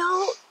 Well, you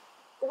know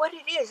what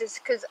it is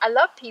because I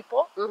love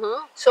people.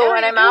 Mm-hmm. So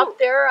when I'm out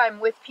there, I'm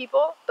with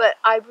people. But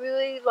I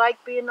really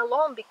like being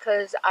alone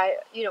because I,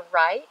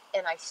 write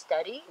and I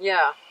study.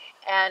 Yeah.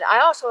 And I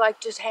also like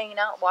just hanging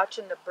out,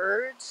 watching the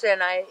birds,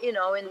 and in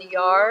the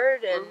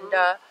yard. And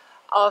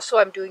also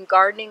I'm doing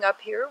gardening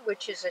up here,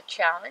 which is a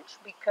challenge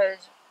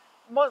because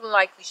more than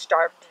likely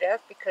starve to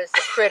death because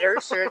the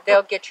critters,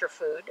 they'll get your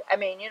food. I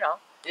mean,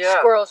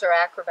 squirrels are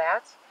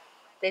acrobats.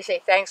 They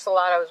say, thanks a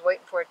lot, I was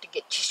waiting for it to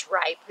get just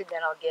ripe, and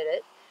then I'll get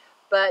it.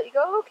 But you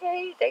go,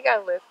 okay, they got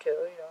to live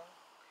too,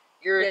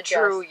 You're a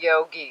true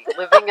yogi,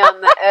 living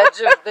on the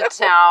edge of the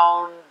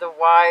town, the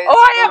wise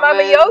woman. I'm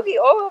a yogi.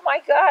 Oh, my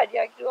God.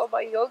 Yeah, I can do all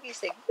my yogi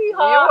things. You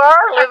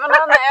are living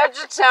on the edge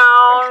of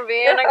town,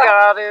 being a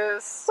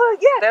goddess. Well,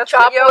 yeah. That's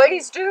what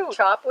yogis do.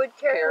 Chop wood,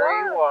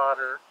 carry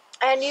water.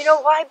 And you know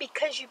why?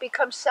 Because you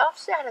become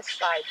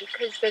self-satisfied,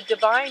 because the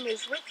divine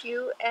is with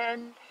you,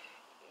 and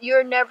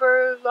you're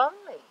never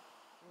lonely.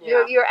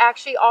 Yeah. You're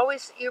actually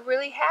always, you're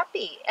really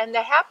happy. And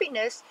the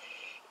happiness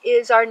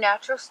is our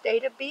natural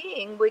state of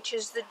being, which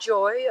is the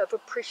joy of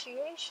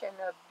appreciation,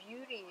 of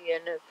beauty,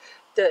 and of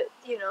the,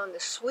 and the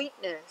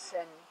sweetness,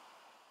 and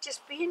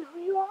just being who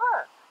you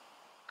are.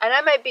 And I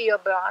might be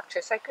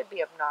obnoxious. I could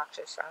be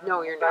obnoxious.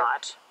 No, you're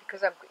not.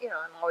 Because I'm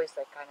always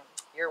that kind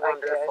of. You're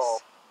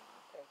wonderful.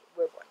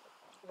 We're wonderful.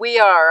 We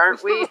are,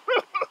 aren't we?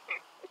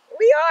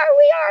 We are.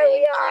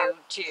 Thank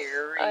you,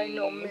 Jerry. I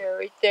know,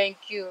 Mary.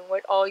 Thank you, and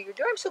what all you're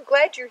doing. I'm so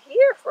glad you're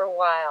here for a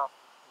while.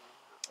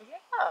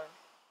 Yeah.